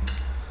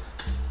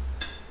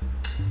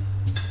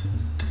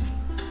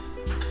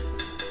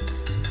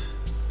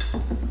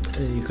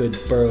 And you could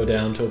burrow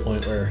down to a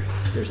point where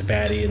there's a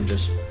baddie and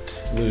just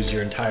lose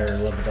your entire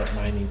leveled up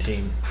mining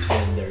team,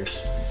 and there's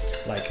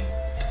like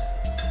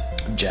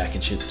jack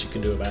and shit that you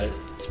can do about it.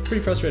 It's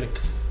pretty frustrating.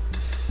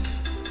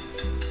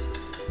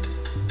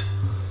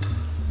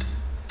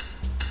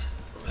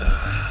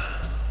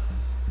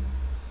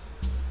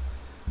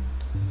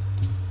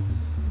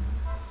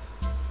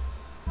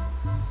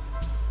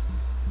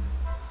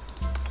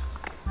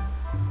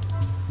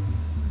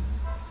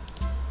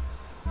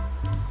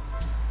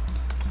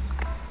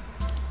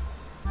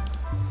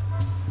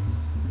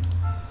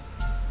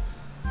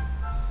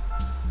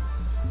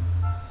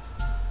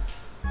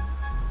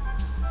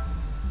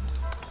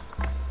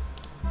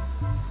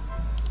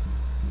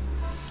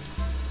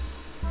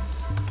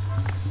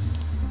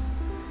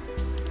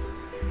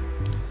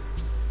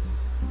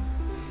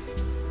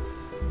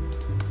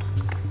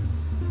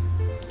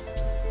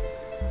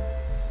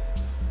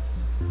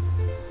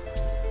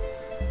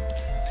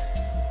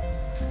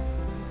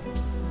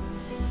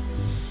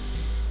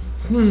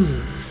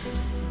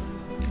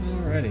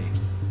 Alrighty.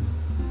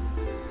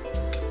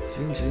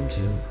 Zoom, zoom,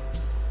 zoom.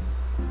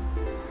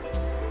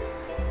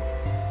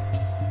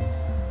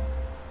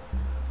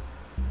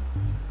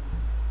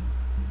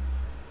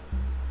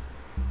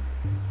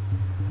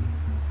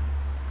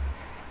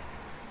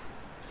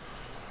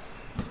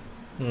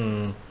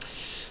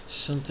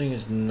 Something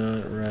is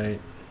not right.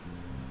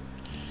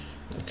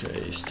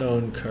 Okay,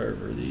 stone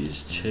carver.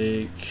 These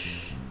take.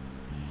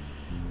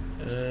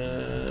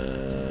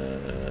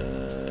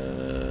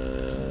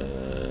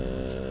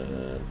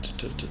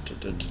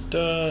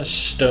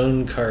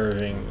 Stone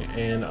carving,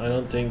 and I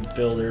don't think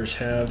builders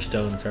have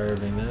stone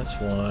carving. That's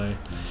why.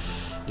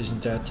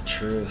 Isn't that the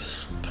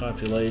truth?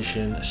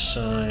 Population,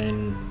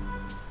 assign.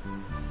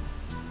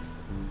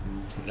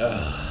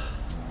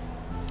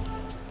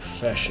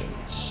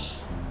 Professions.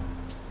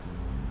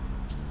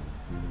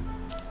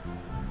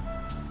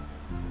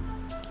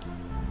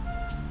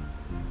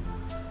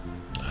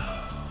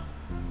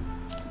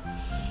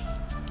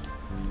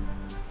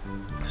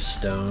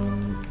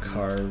 Stone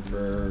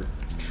carver,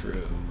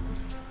 true.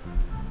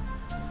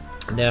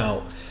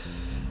 Now,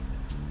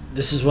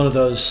 this is one of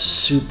those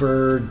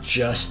super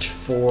just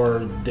for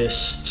this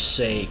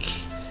sake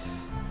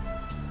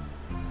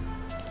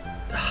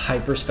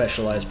hyper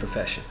specialized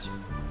professions.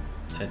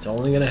 It's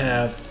only going to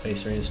have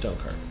masonry and stone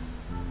carving.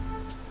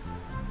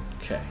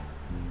 Okay,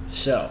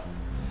 so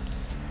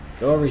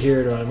go over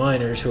here to my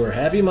miners who are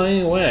happy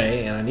mining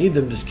away, and I need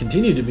them to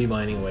continue to be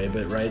mining away,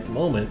 but right at the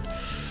moment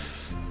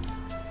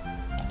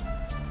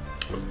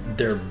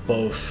they're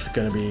both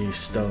going to be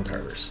stone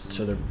carvers,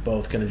 so they're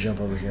both going to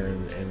jump over here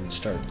and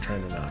start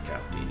trying to knock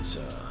out these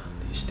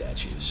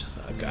statues.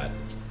 I've got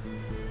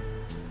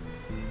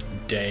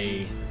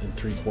day and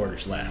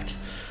 3/4 left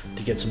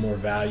to get some more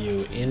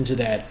value into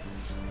that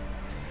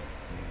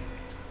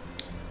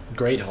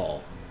Great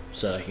Hall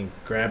so that I can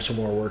grab some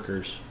more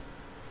workers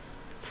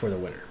for the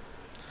winter.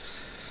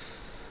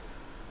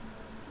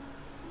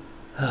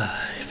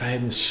 If I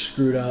hadn't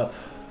screwed up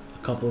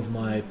a couple of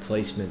my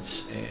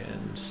placements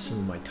and some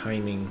of my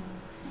timing,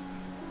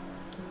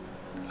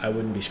 I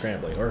wouldn't be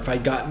scrambling. Or if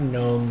I'd gotten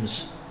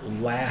gnomes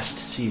last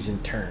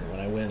season turn when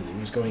I went, it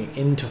was going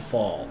into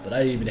fall, but I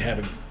didn't even have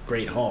a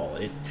Great Hall.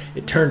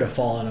 It turned to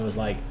fall, and I was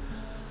like,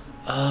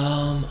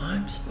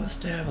 I'm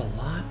supposed to have a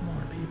lot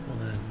more people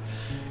than.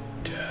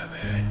 Damn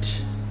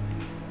it.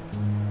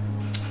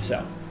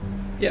 So,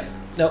 yeah,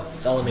 nope,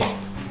 it's all on me.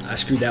 I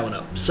screwed that one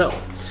up. So,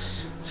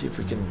 let's see if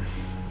we can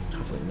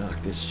hopefully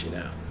knock this shit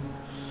out.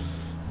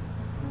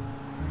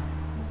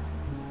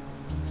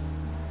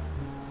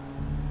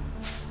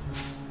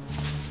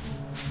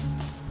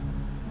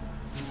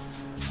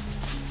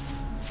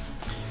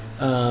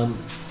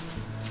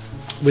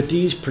 With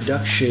these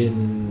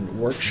production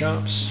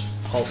workshops,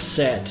 I'll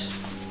set,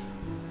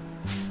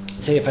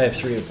 say if I have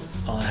 3 of them,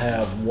 I'll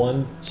have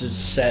one to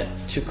set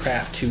to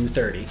craft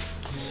 230,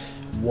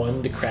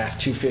 one to craft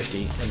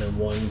 250, and then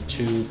one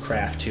to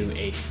craft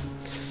 280.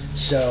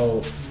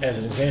 So, as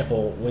an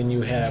example, when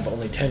you have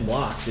only 10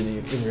 blocks in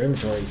your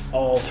inventory,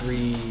 all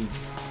 3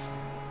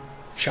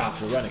 shops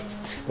are running.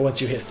 But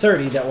once you hit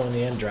 30, that one in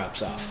the end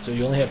drops off. So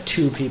you only have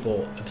 2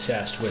 people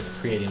obsessed with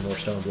creating more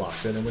stone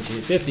blocks. And then once you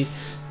hit 50,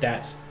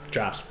 that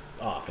drops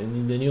off.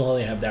 And then you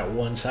only have that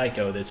one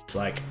psycho that's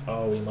like,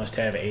 oh, we must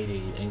have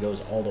 80, and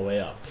goes all the way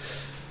up.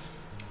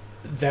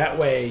 That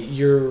way,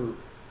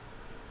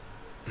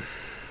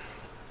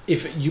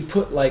 if you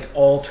put like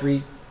all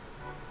 3,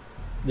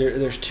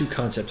 there's 2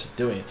 concepts of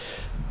doing it.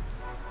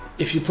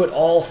 If you put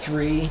all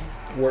 3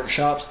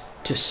 workshops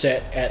to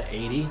set at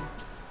 80,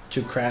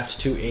 to craft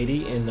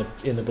 280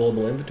 in the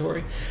global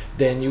inventory,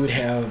 then you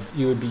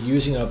would be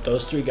using up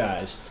those 3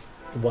 guys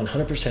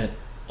 100%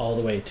 all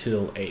the way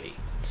till 80.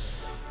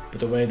 But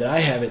the way that I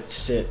have it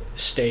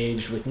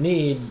staged with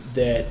need,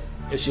 that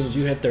as soon as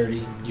you hit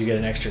 30, you get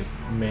an extra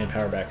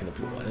manpower back in the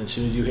pool, and as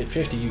soon as you hit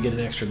 50, you get an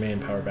extra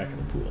manpower back in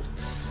the pool.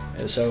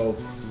 And so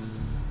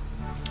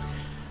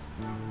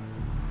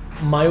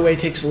my way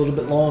takes a little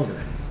bit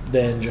longer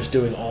than just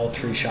doing all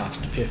 3 shops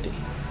to 50,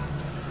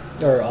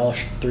 or all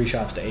 3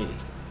 shops to 80.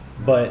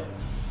 But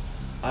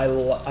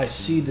I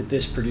see that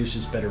this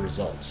produces better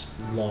results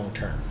long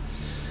term.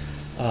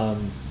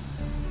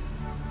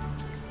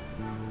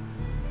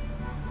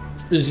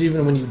 Because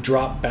even when you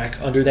drop back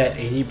under that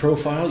 80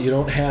 profile, you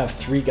don't have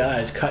 3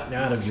 guys cutting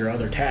out of your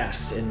other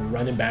tasks and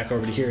running back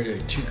over to here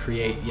to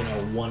create,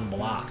 1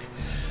 block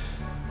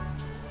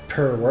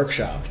per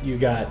workshop. You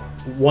got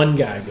 1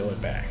 guy going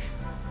back.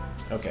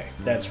 Okay,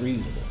 that's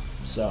reasonable.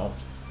 So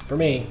for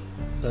me,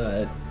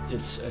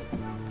 it's a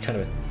kind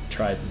of a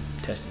tried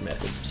and tested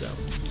method. So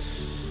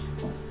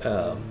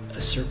a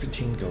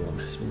serpentine golem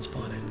has been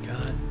spotted.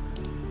 God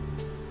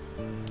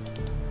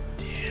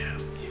damn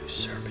you,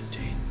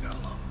 serpentine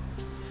golem.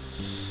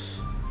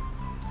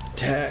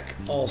 Attack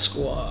all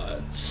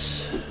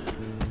squads.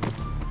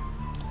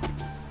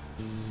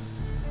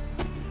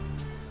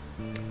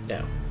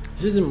 Now,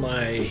 this isn't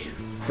my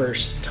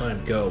first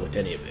time go with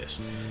any of this.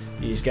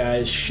 These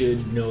guys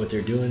should know what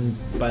they're doing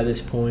by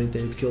this point.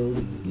 They've killed,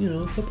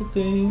 a couple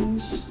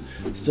things.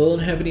 Still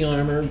don't have any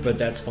armor, but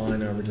that's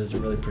fine. Armor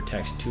doesn't really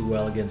protect too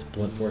well against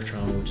blunt force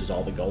trauma, which is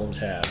all the golems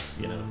have,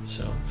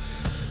 so.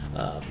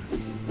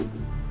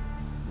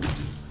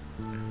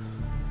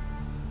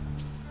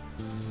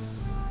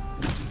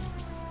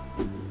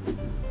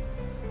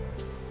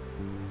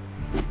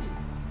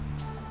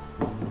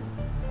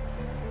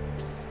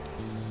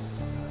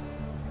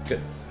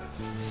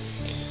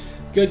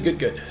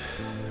 Good.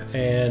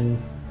 And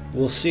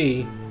we'll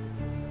see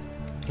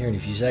here in a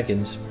few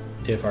seconds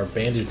if our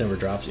bandage number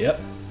drops. Yep,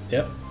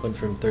 went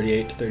from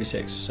 38 to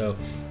 36. So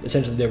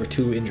essentially there were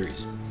 2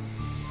 injuries.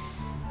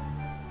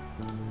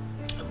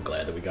 I'm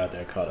glad that we got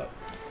that caught up.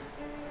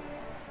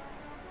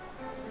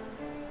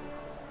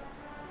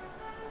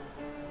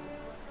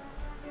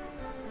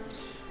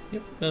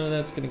 Yep, none of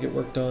that's going to get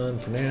worked on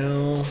for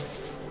now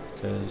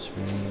because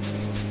we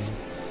need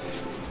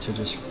to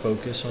just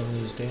focus on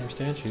these damn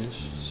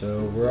statues.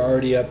 So we're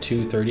already up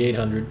to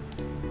 3,800.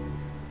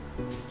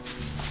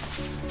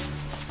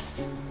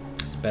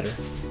 It's better.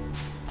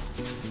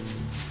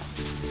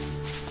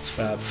 It's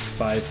about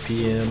 5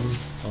 p.m.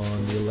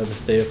 on the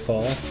 11th day of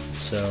fall,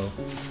 so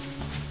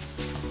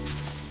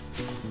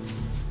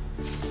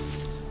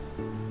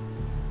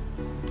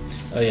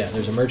oh yeah,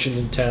 there's a merchant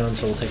in town,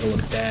 so we'll take a look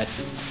at that.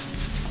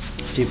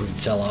 See if we can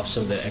sell off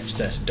some of the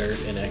excess dirt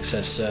and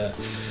excess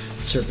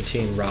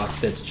serpentine rock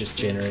that's just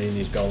generating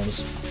these golems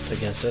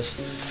against us.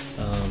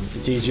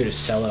 It's easier to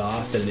sell it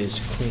off than it is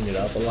to clean it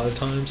up a lot of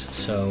times,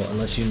 so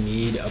unless you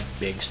need a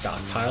big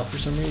stockpile for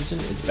some reason,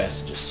 it's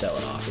best to just sell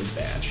it off in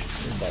batch,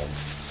 in bulk.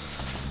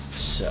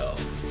 So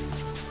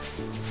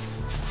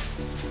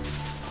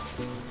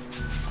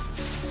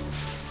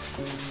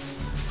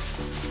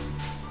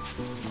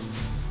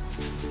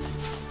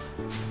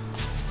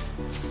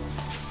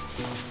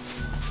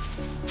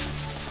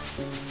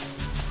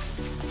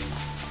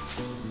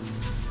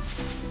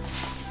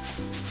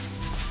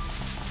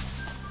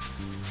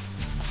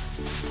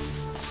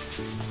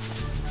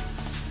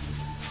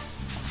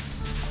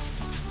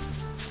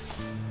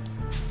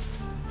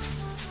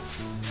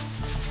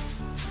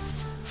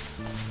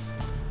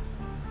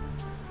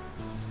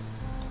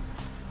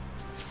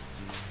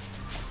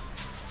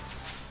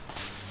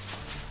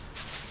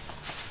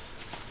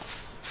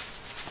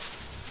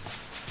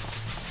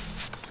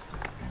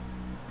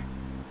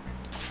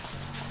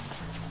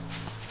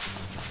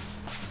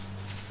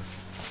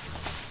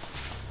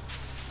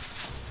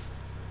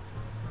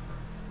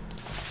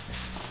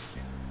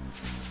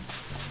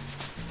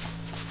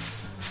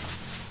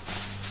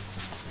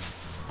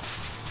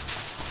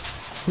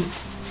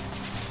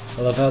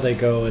I love how they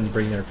go and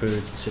bring their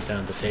food, sit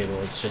down at the table.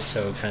 It's just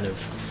so kind of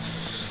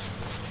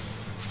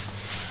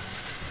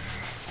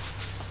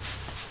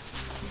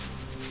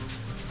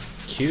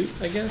cute,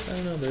 I guess. I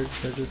don't know.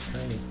 They're just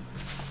tiny.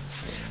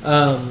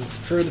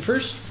 For the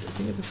first, I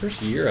think the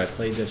first year I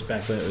played this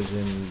back when it was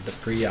in the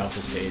pre-alpha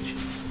stage,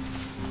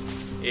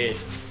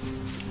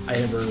 I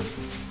never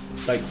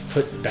like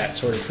put that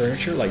sort of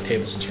furniture, like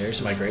tables and chairs,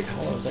 in my great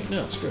hall. I was like,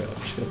 no, screw it. I'm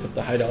just gonna put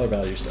the high dollar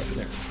value stuff in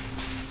there.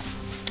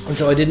 And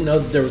so I didn't know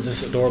that there was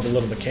this adorable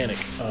little mechanic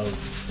of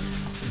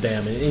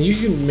them, and you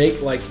can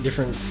make like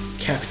different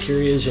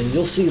cafeterias, and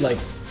you'll see like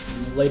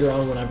later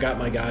on when I've got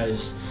my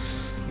guys,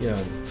 you know,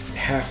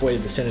 halfway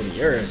to the center of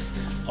the earth,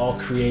 I'll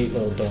create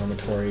little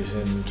dormitories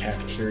and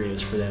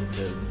cafeterias for them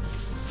to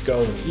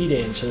go and eat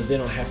in, so that they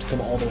don't have to come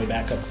all the way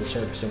back up to the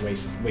surface and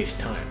waste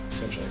time,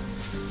 essentially.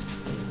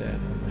 What is that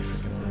on my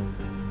freaking arm?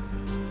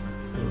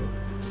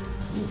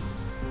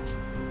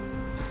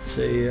 It's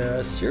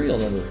a serial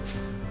number.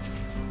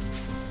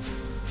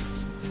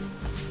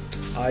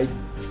 I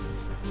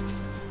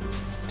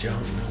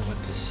don't know what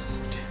this is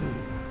to.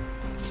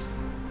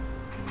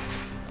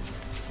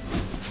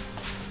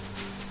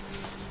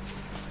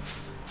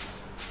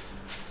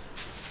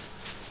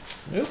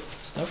 Nope,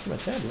 it's not for my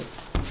tablet.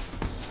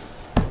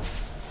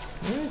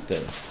 Alright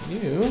then,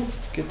 you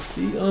get to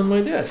be on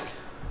my desk.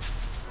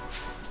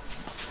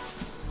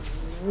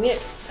 Yeah.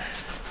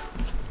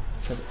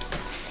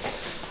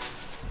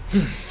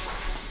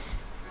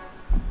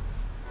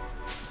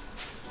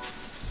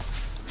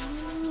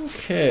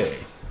 Okay.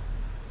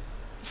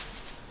 As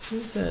soon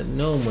as that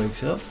gnome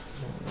wakes up,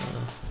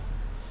 we'll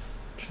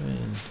try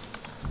and...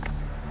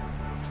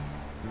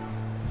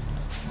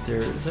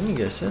 let me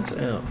guess, that's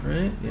out,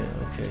 right? Yeah,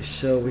 okay,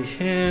 so we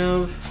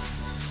have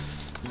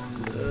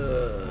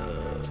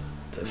the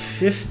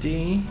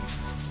 50,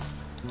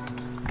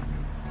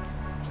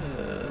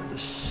 the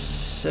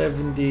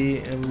 70,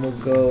 and we'll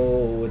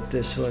go with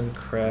this one,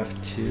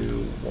 craft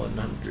to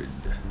 100.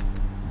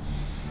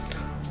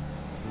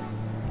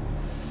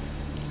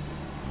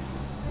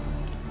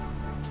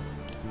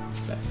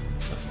 Back.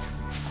 Okay.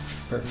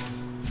 Perfect.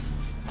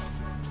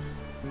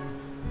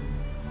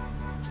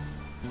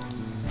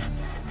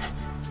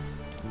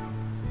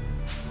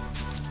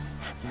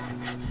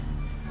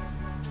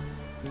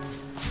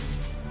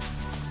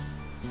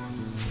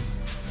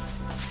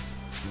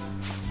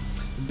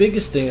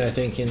 Biggest thing I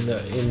think in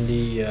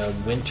the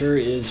winter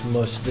is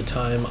most of the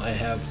time I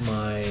have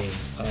my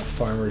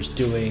farmers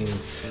doing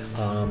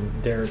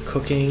their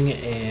cooking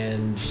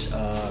and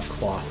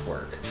cloth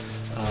work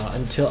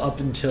up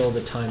until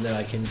the time that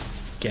I can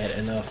get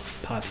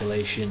enough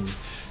population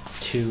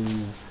to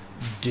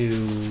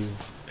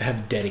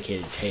have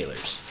dedicated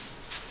tailors.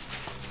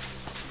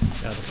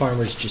 Now the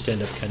farmers just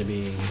end up kind of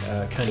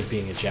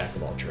being a jack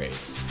of all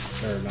trades,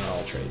 or not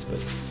all trades, but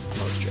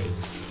most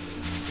trades.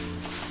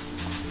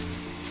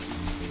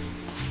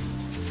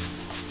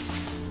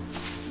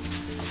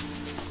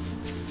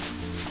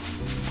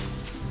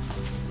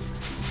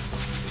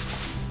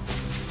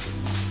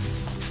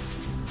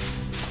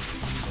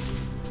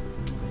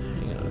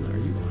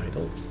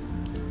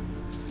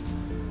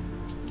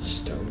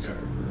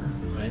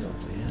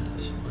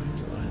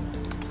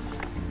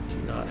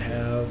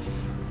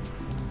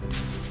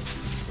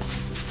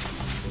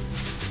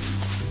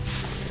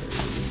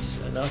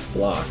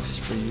 Blocks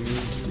for you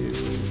to do.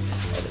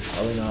 Oh, there's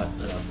probably not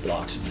enough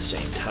blocks of the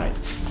same type.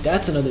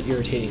 That's another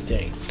irritating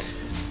thing.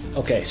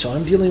 Okay, so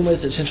I'm dealing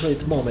with essentially at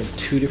the moment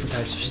two different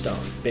types of stone,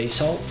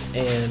 basalt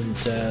and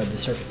the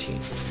serpentine.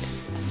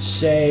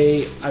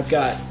 Say I've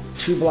got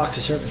 2 blocks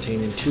of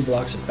serpentine and 2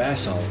 blocks of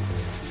basalt.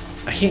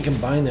 I can't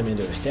combine them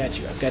into a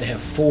statue. I've got to have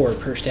 4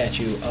 per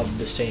statue of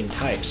the same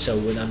type. So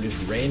when I'm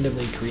just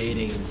randomly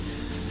creating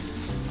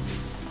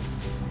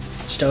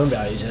stone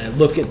values and I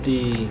look at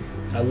the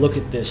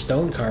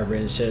stone carver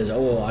and it says,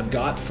 oh, well, I've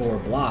got 4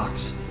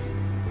 blocks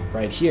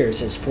right here. It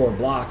says 4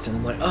 blocks, and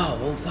I'm like, oh,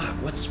 well, fuck,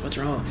 what's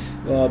wrong?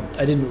 Well,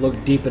 I didn't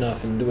look deep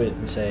enough into it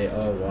and say,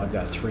 oh, well, I've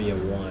got 3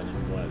 of one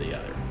and 1 of the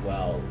other.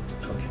 Well,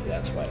 okay,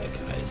 that's why that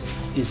guy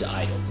is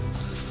idle.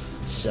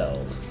 So,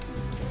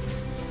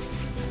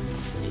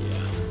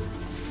 yeah,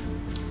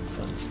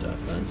 fun stuff.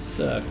 Let's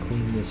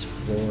clean this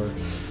floor.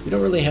 We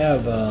don't really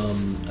have a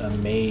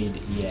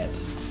maid yet,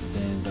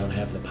 and don't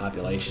have the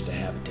population to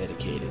have a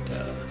dedicated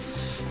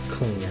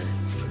cleaner.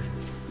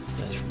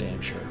 That's for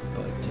damn sure.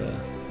 But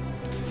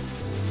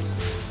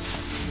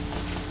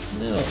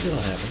it'll happen.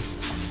 It'll happen.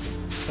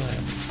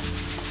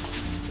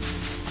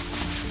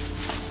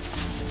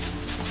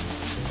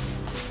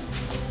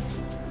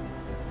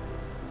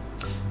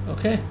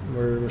 Okay,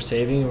 we're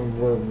saving, and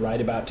we're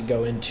right about to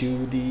go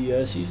into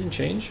the season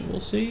change. We'll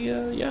see.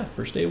 Yeah,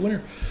 first day of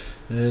winter,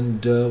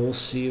 and we'll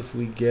see if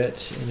we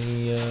get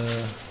any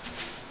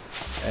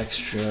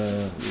extra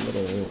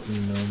little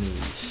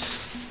gnomes.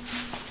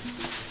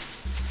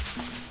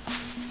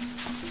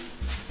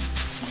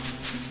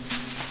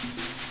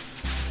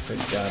 Good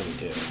God, we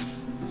do.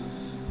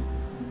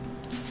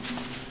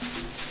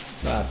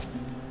 About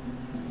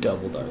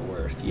doubled our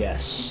worth.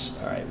 Yes.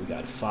 All right, we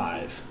got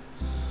 5.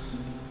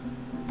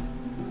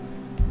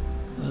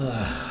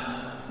 Alright.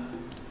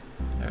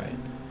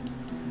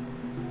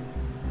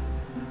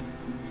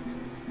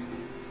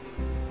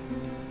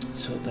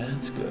 So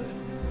that's good.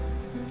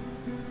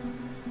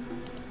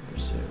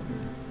 Resume.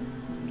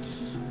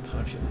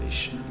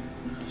 Population.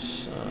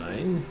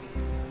 Assign.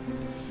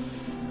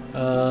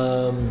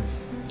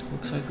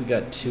 Looks like we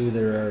got 2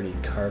 that are already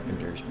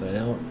carpenters, but I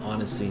don't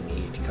honestly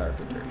need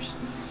carpenters.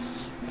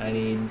 I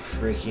need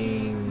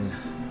freaking...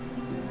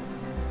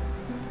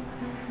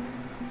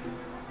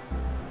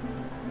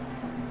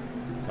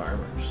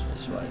 farmers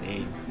is what I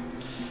need.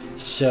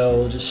 So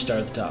we'll just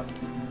start at the top.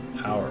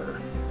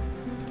 Hour.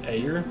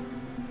 Hour.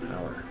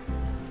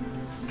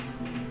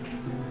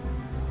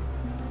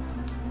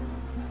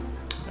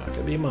 Not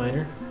gonna be a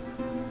miner.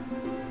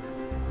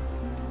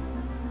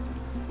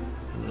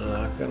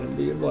 Not gonna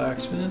be a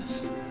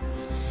blacksmith.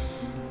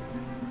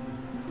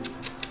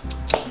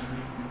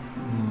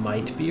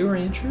 Might be a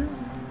rancher.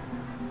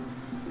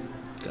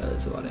 God,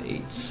 that's a lot of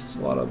 8s. It's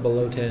a lot of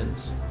below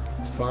 10s.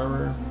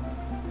 Farmer.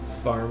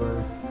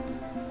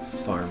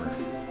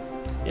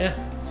 Yeah.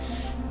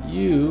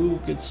 You,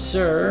 good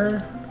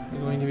sir, are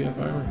going to be a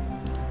farmer.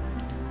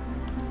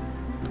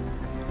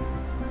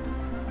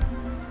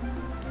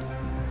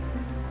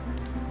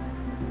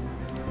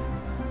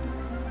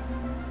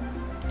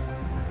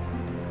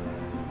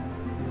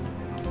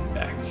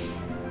 Back.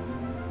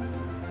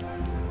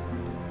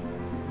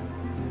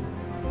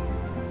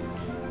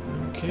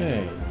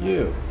 Okay,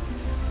 you.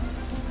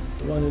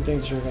 The one who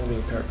thinks you're going to be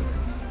a carpenter.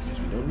 Because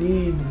we don't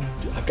need...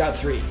 I've got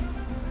 3.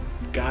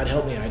 God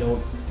help me, I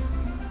don't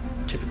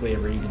typically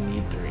ever even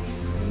need 3. I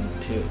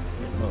need 2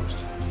 at most.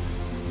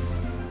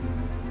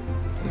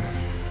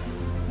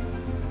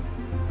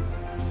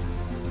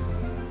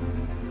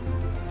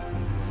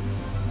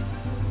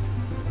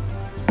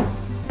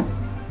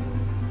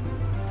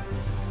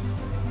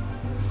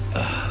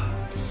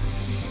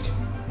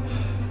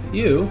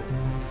 You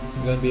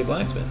are going to be a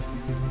blacksmith.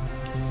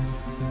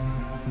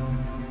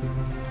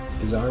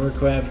 Is armor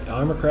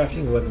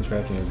crafting and weapons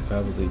crafting are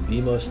probably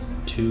the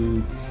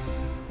 2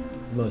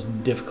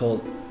 most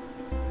difficult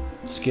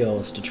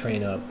skills to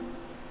train up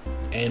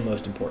and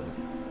most important.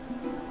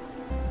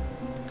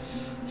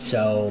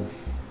 So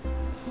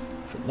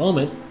for the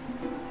moment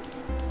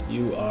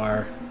you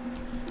are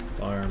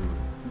farm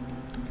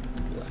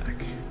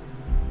black.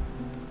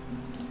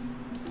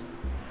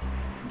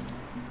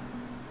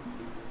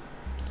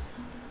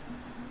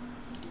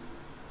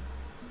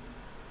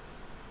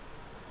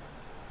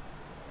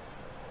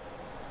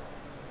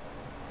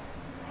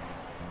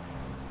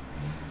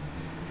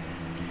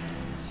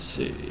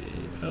 See.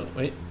 Oh,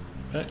 wait.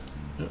 Oh,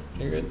 no,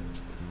 you're good.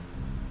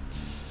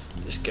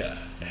 This guy.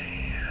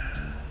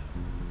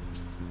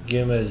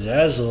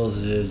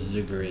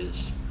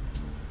 Gimazazlzigriz.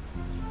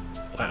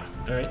 Wow.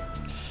 Alright.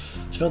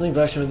 Smelting,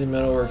 blacksmithing,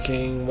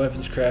 metalworking,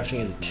 weapons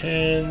crafting is a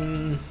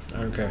 10.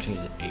 Armor crafting is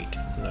an 8.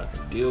 I'm not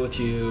going to deal with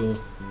you.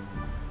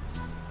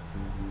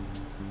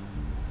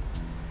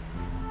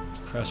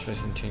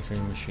 Prospecting,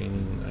 tinkering,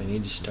 machining. I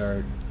need to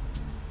start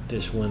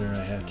this winter.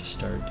 I have to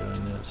start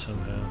doing that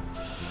somehow.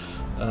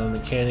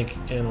 Mechanic,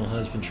 animal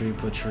husbandry,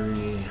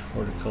 butchery,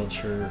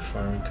 horticulture,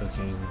 farming,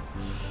 cooking,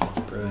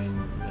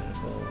 brewing,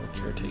 medical,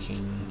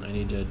 caretaking. I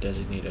need to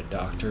designate a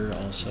doctor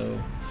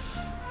also.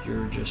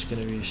 You're just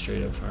going to be a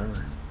straight up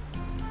farmer.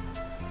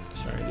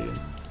 Sorry, dude.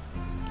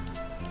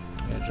 I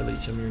have to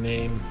delete some of your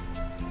name.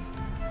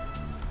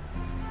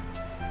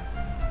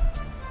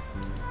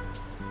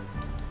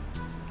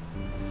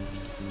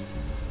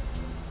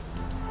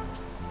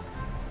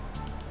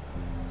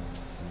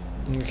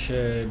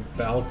 Okay,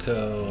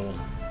 Balco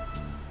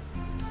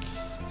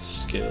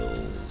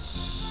skills.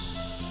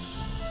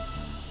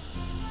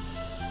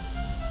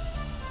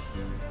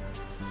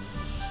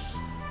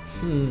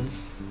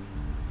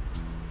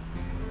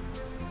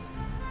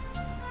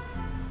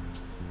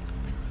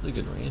 Really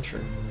good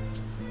rancher.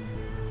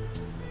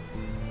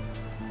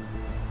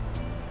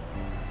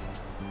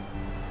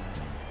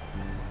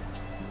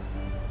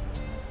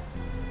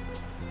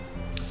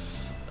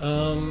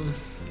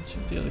 Let's see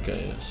what the other guy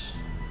is.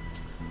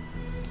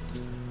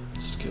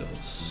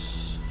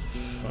 Skills.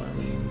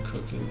 Farming,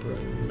 cooking,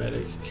 brewing,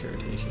 medic,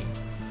 caretaking.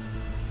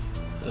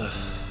 Ugh.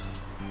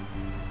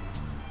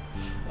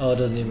 Oh, it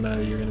doesn't even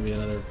matter, you're gonna be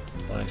another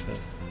blacksmith.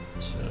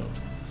 So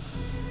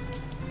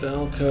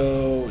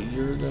Balco,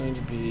 you're going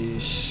to be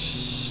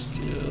skills.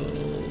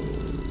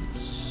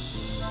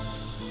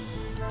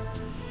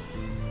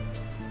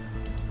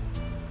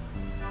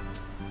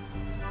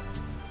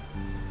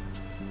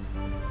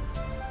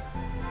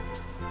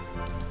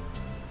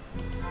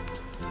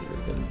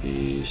 You're going to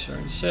be,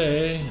 sorry to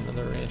say,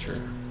 another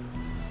rancher.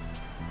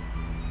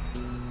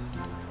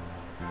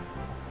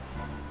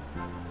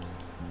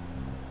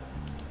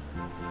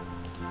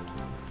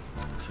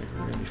 Looks like we're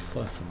going to be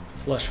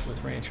flush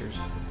with ranchers.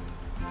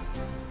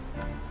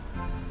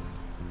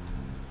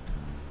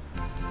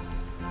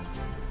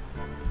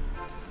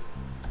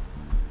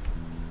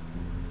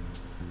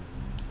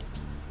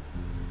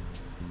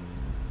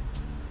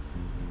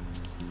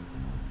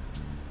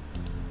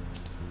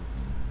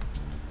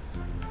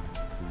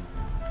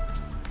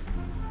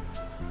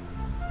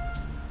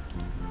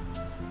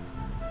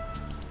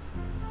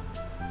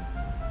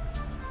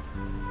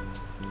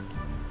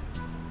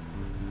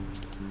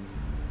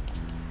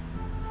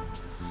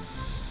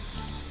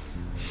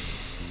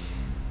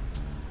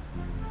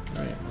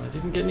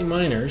 Didn't get any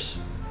miners.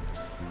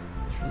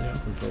 Was really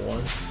hoping for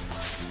one.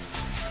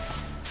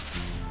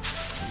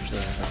 Usually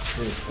I have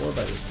 3 or 4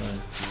 by this time.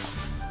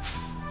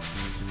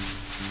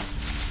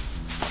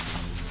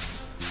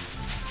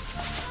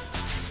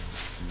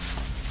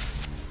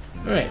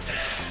 Alright,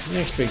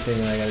 next big thing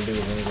that I gotta do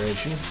with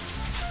integration.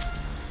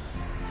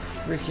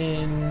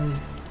 Freaking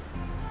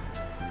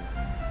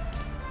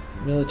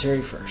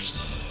military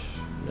first.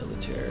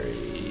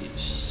 Military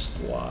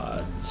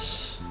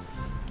squads.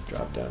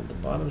 Drop down to the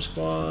bottom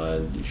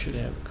squad. You should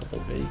have a couple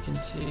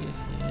vacancies.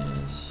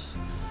 Yes.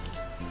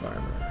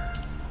 Farmer.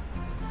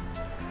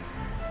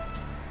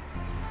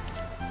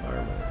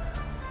 Farmer.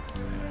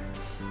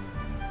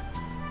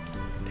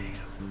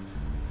 Damn.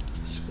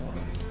 Squad.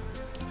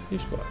 New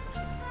squad.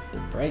 The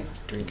Bright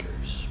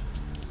Drinkers.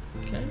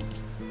 Okay.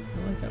 I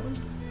like that one.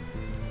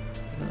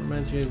 That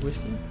reminds me of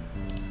whiskey.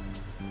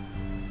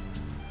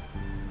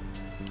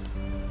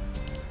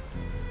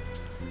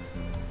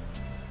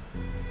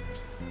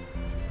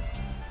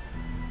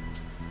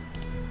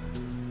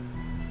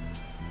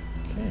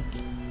 Okay.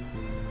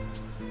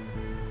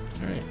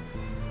 Alright.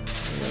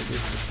 We gotta do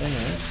for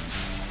that.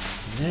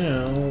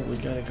 Now we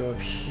gotta go up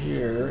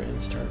here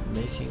and start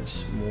making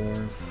some more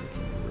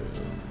freaking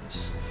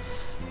rooms.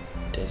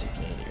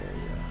 Designate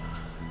area.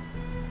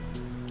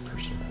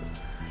 Personal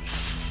orders.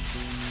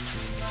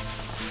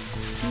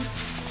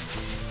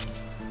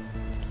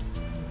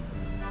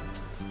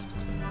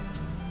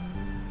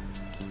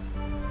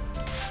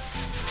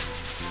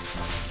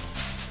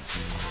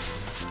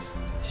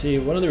 See,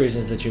 one of the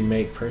reasons that you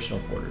make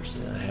personal quarters,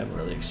 and I haven't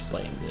really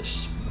explained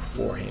this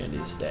beforehand,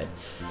 is that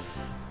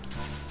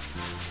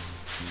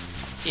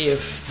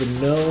if the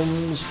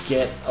gnomes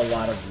get a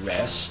lot of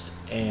rest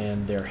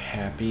and they're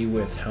happy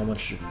with how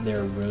much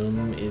their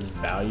room is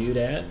valued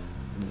at,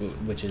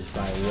 which is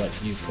by what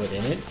you put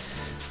in it,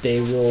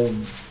 they will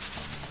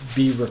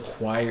be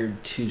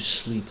required to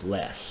sleep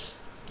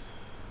less.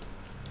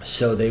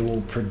 So they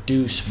will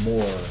produce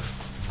more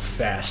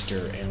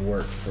faster and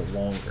work for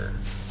longer.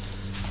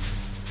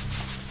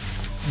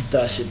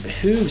 Thus, it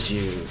behooves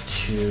you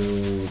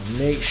to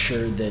make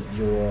sure that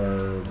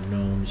your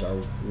gnomes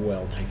are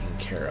well taken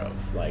care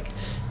of. Like,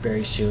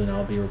 very soon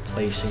I'll be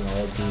replacing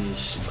all of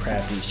these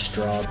crappy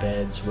straw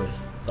beds with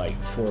like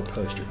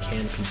 4-poster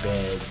canopy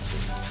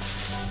beds.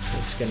 And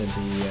it's going to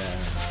be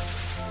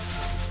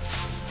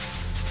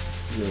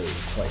really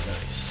quite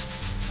nice.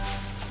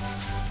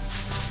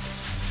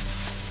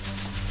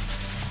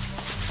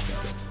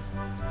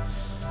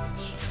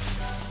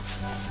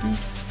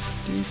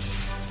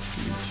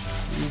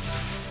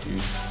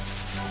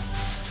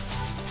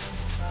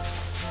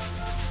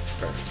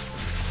 Perfect.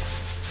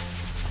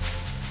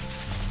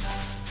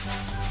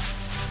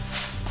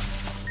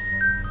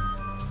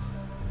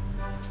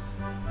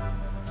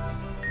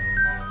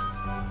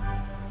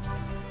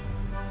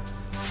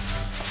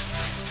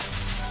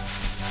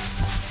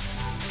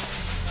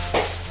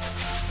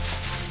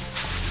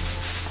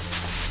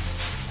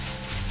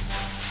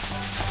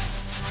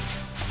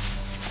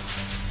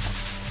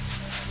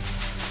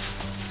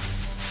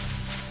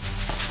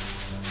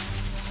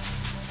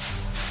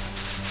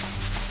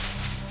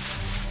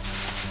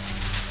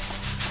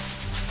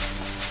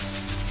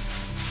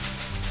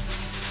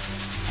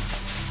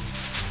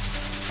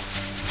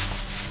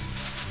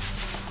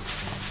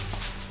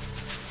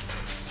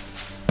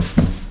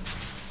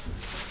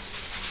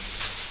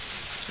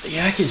 The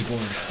Yaki's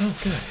board. Oh,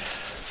 good.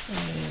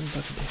 And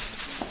bucket paste.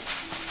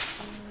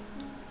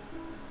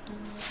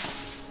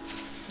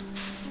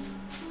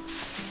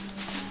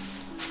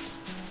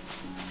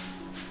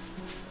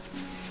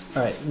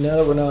 Alright, now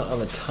that we're not on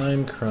the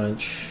time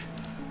crunch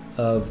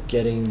of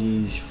getting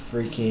these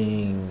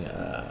freaking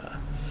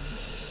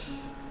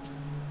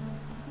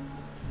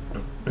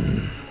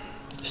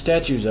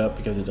statues up,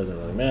 because it doesn't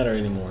really matter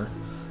anymore,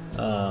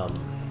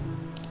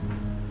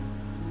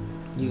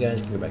 you guys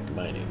can go back to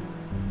mining.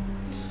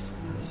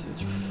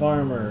 These are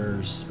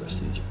farmers, the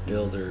rest of these are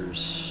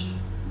builders.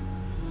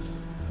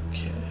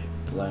 Okay,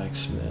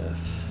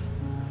 blacksmith.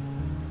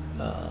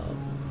 I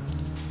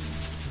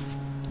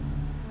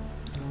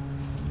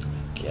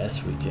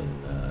guess we can,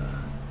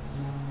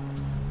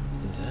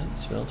 is that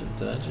smelter?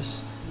 Did I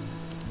just,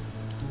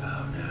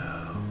 oh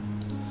no.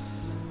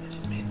 I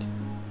didn't mean to.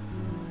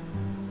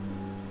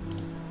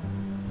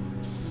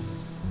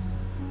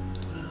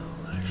 Well,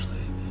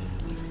 actually,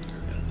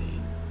 you're gonna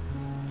need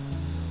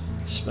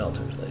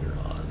smelters later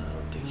on. I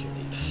don't think you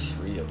need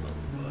 3 of them,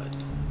 but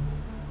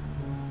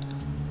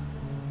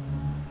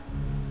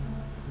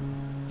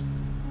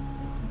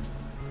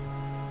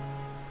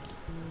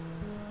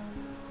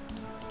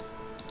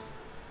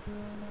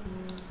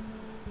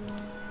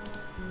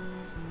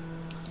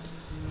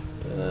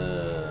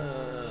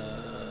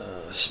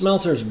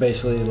smelters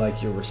basically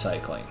like your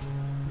recycling.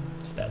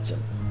 It's that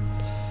simple.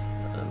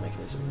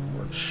 Mechanism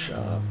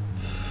workshop,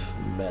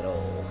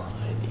 metal.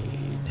 I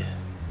need.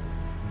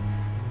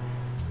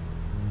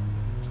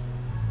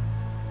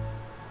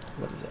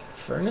 What is that?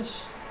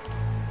 Furnace?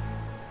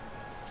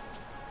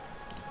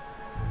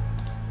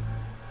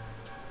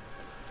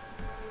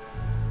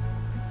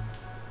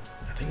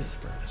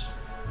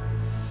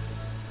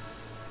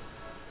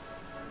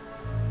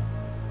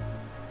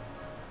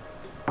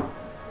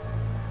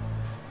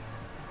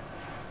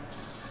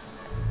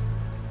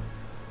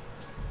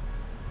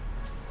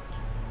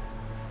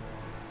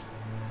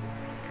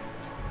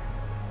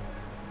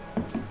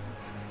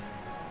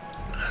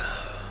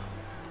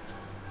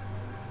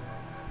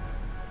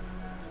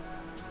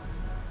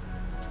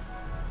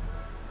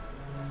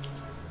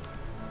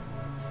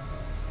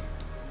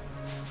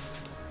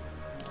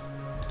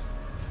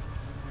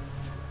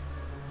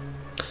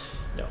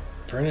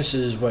 Furnace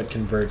is what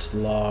converts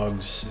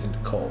logs into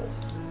coal,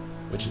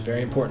 which is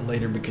very important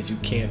later because you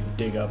can't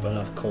dig up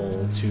enough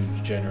coal to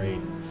generate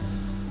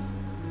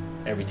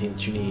everything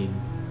that you need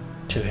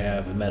to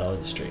have a metal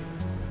industry.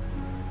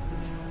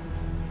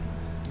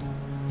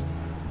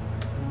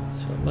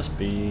 So it must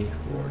be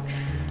forge.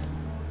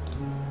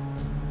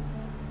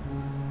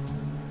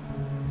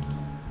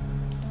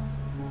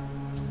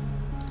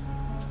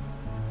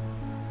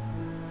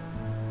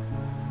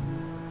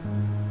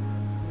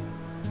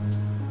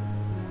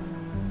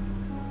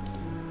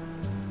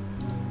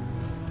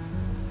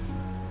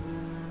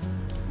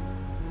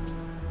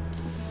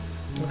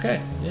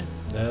 Okay, yeah,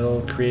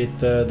 that'll create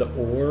the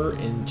ore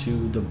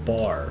into the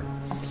bar,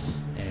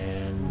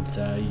 and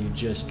you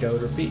just go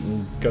to repeat,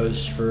 and it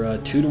goes for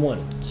 2 to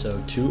 1.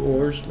 So 2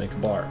 ores make a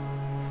bar.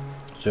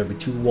 So every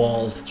 2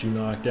 walls that you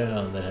knock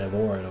down that have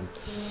ore in them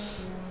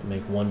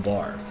make 1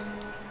 bar,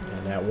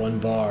 and that 1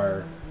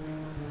 bar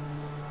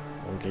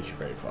won't get you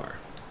very far.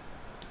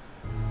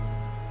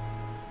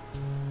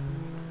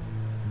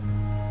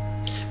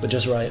 But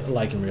just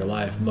like in real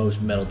life,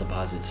 most metal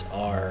deposits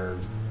are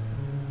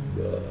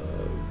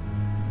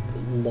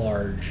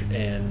large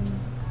and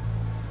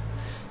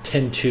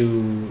tend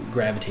to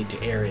gravitate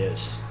to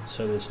areas,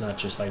 so it's not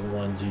just like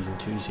onesies and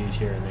twosies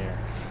here and there.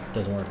 It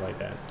doesn't work like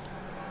that.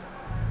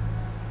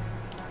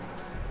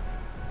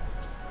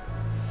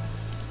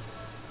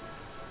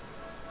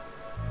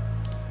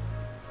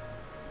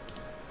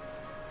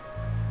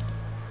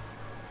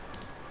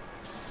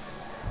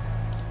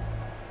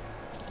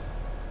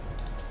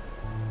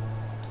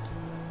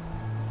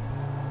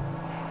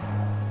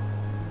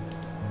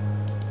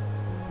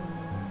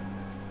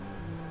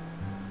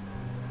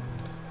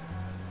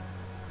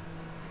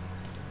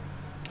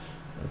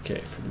 Okay,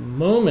 for the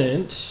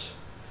moment,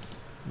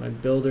 my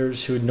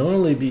builders who would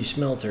normally be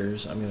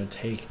smelters, I'm going to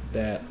take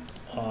that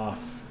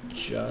off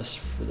just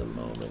for the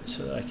moment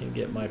so that I can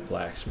get my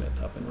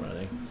blacksmith up and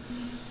running.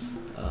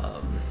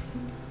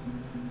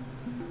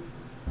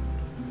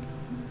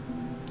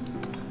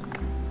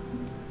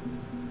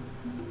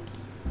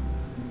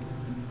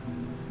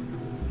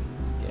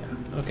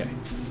 Yeah, okay.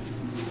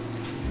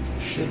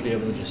 Should be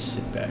able to just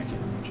sit back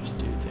and just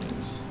do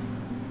things.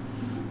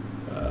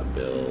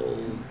 Build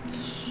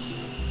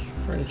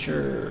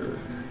furniture,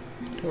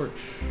 torch,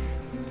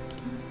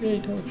 yay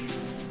torch.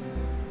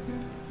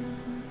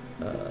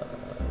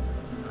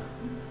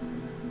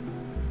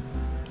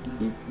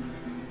 Boop.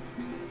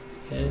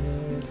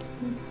 And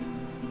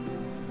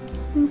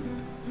boop.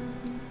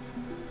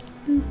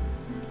 Boop.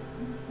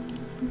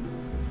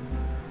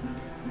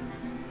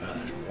 Oh,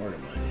 there's more to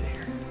mine in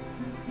here.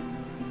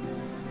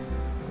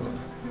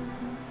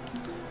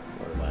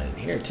 More to mine in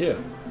here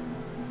too.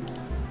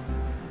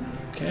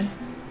 Okay.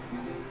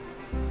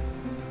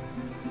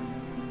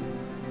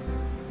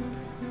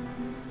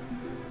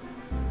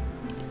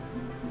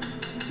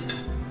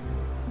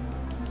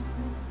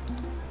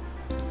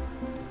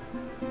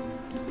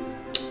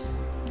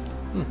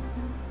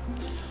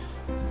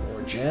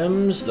 More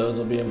gems, those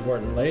will be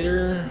important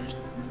later.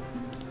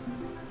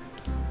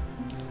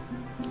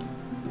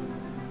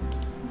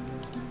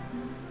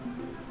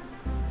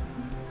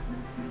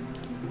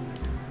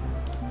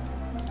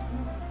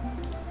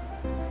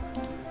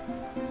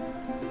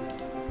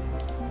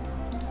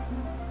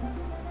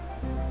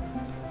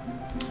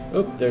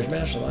 Oh, there's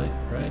Mashalite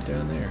right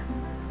down there.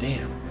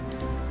 Damn.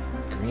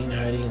 Green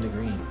hiding in the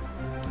green.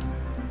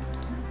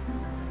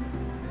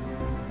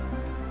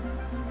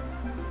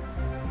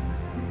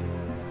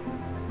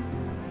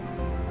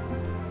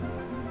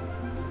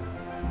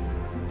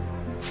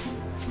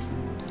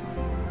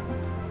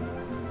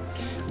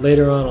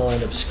 Later on, I'll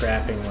end up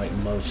scrapping like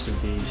most of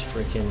these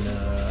freaking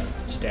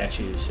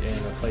statues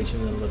and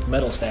replacing them with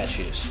metal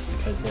statues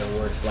because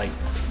they're worth like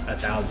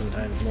 1,000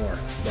 times more.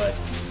 But,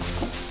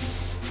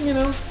 you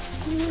know,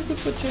 you work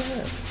with what you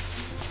have.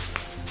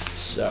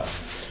 So,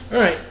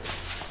 alright,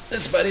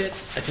 that's about it.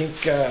 I think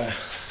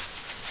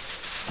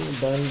we're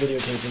done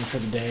videotaping for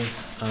the day.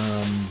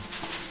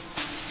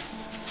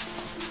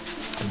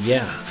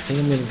 Yeah, I think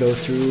I'm going to go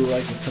through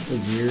like a couple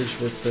of years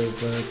worth of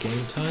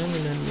game time,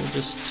 and then we'll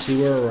just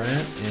see where we're at,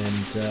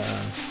 and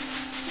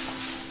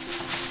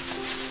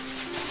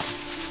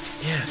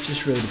yeah, it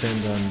just really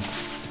depends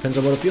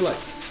on what I feel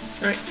like.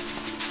 Alright.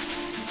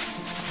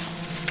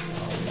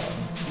 I'll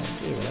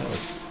see what that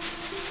was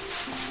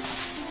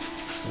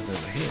over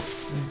my hand.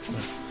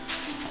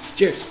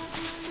 Cheers.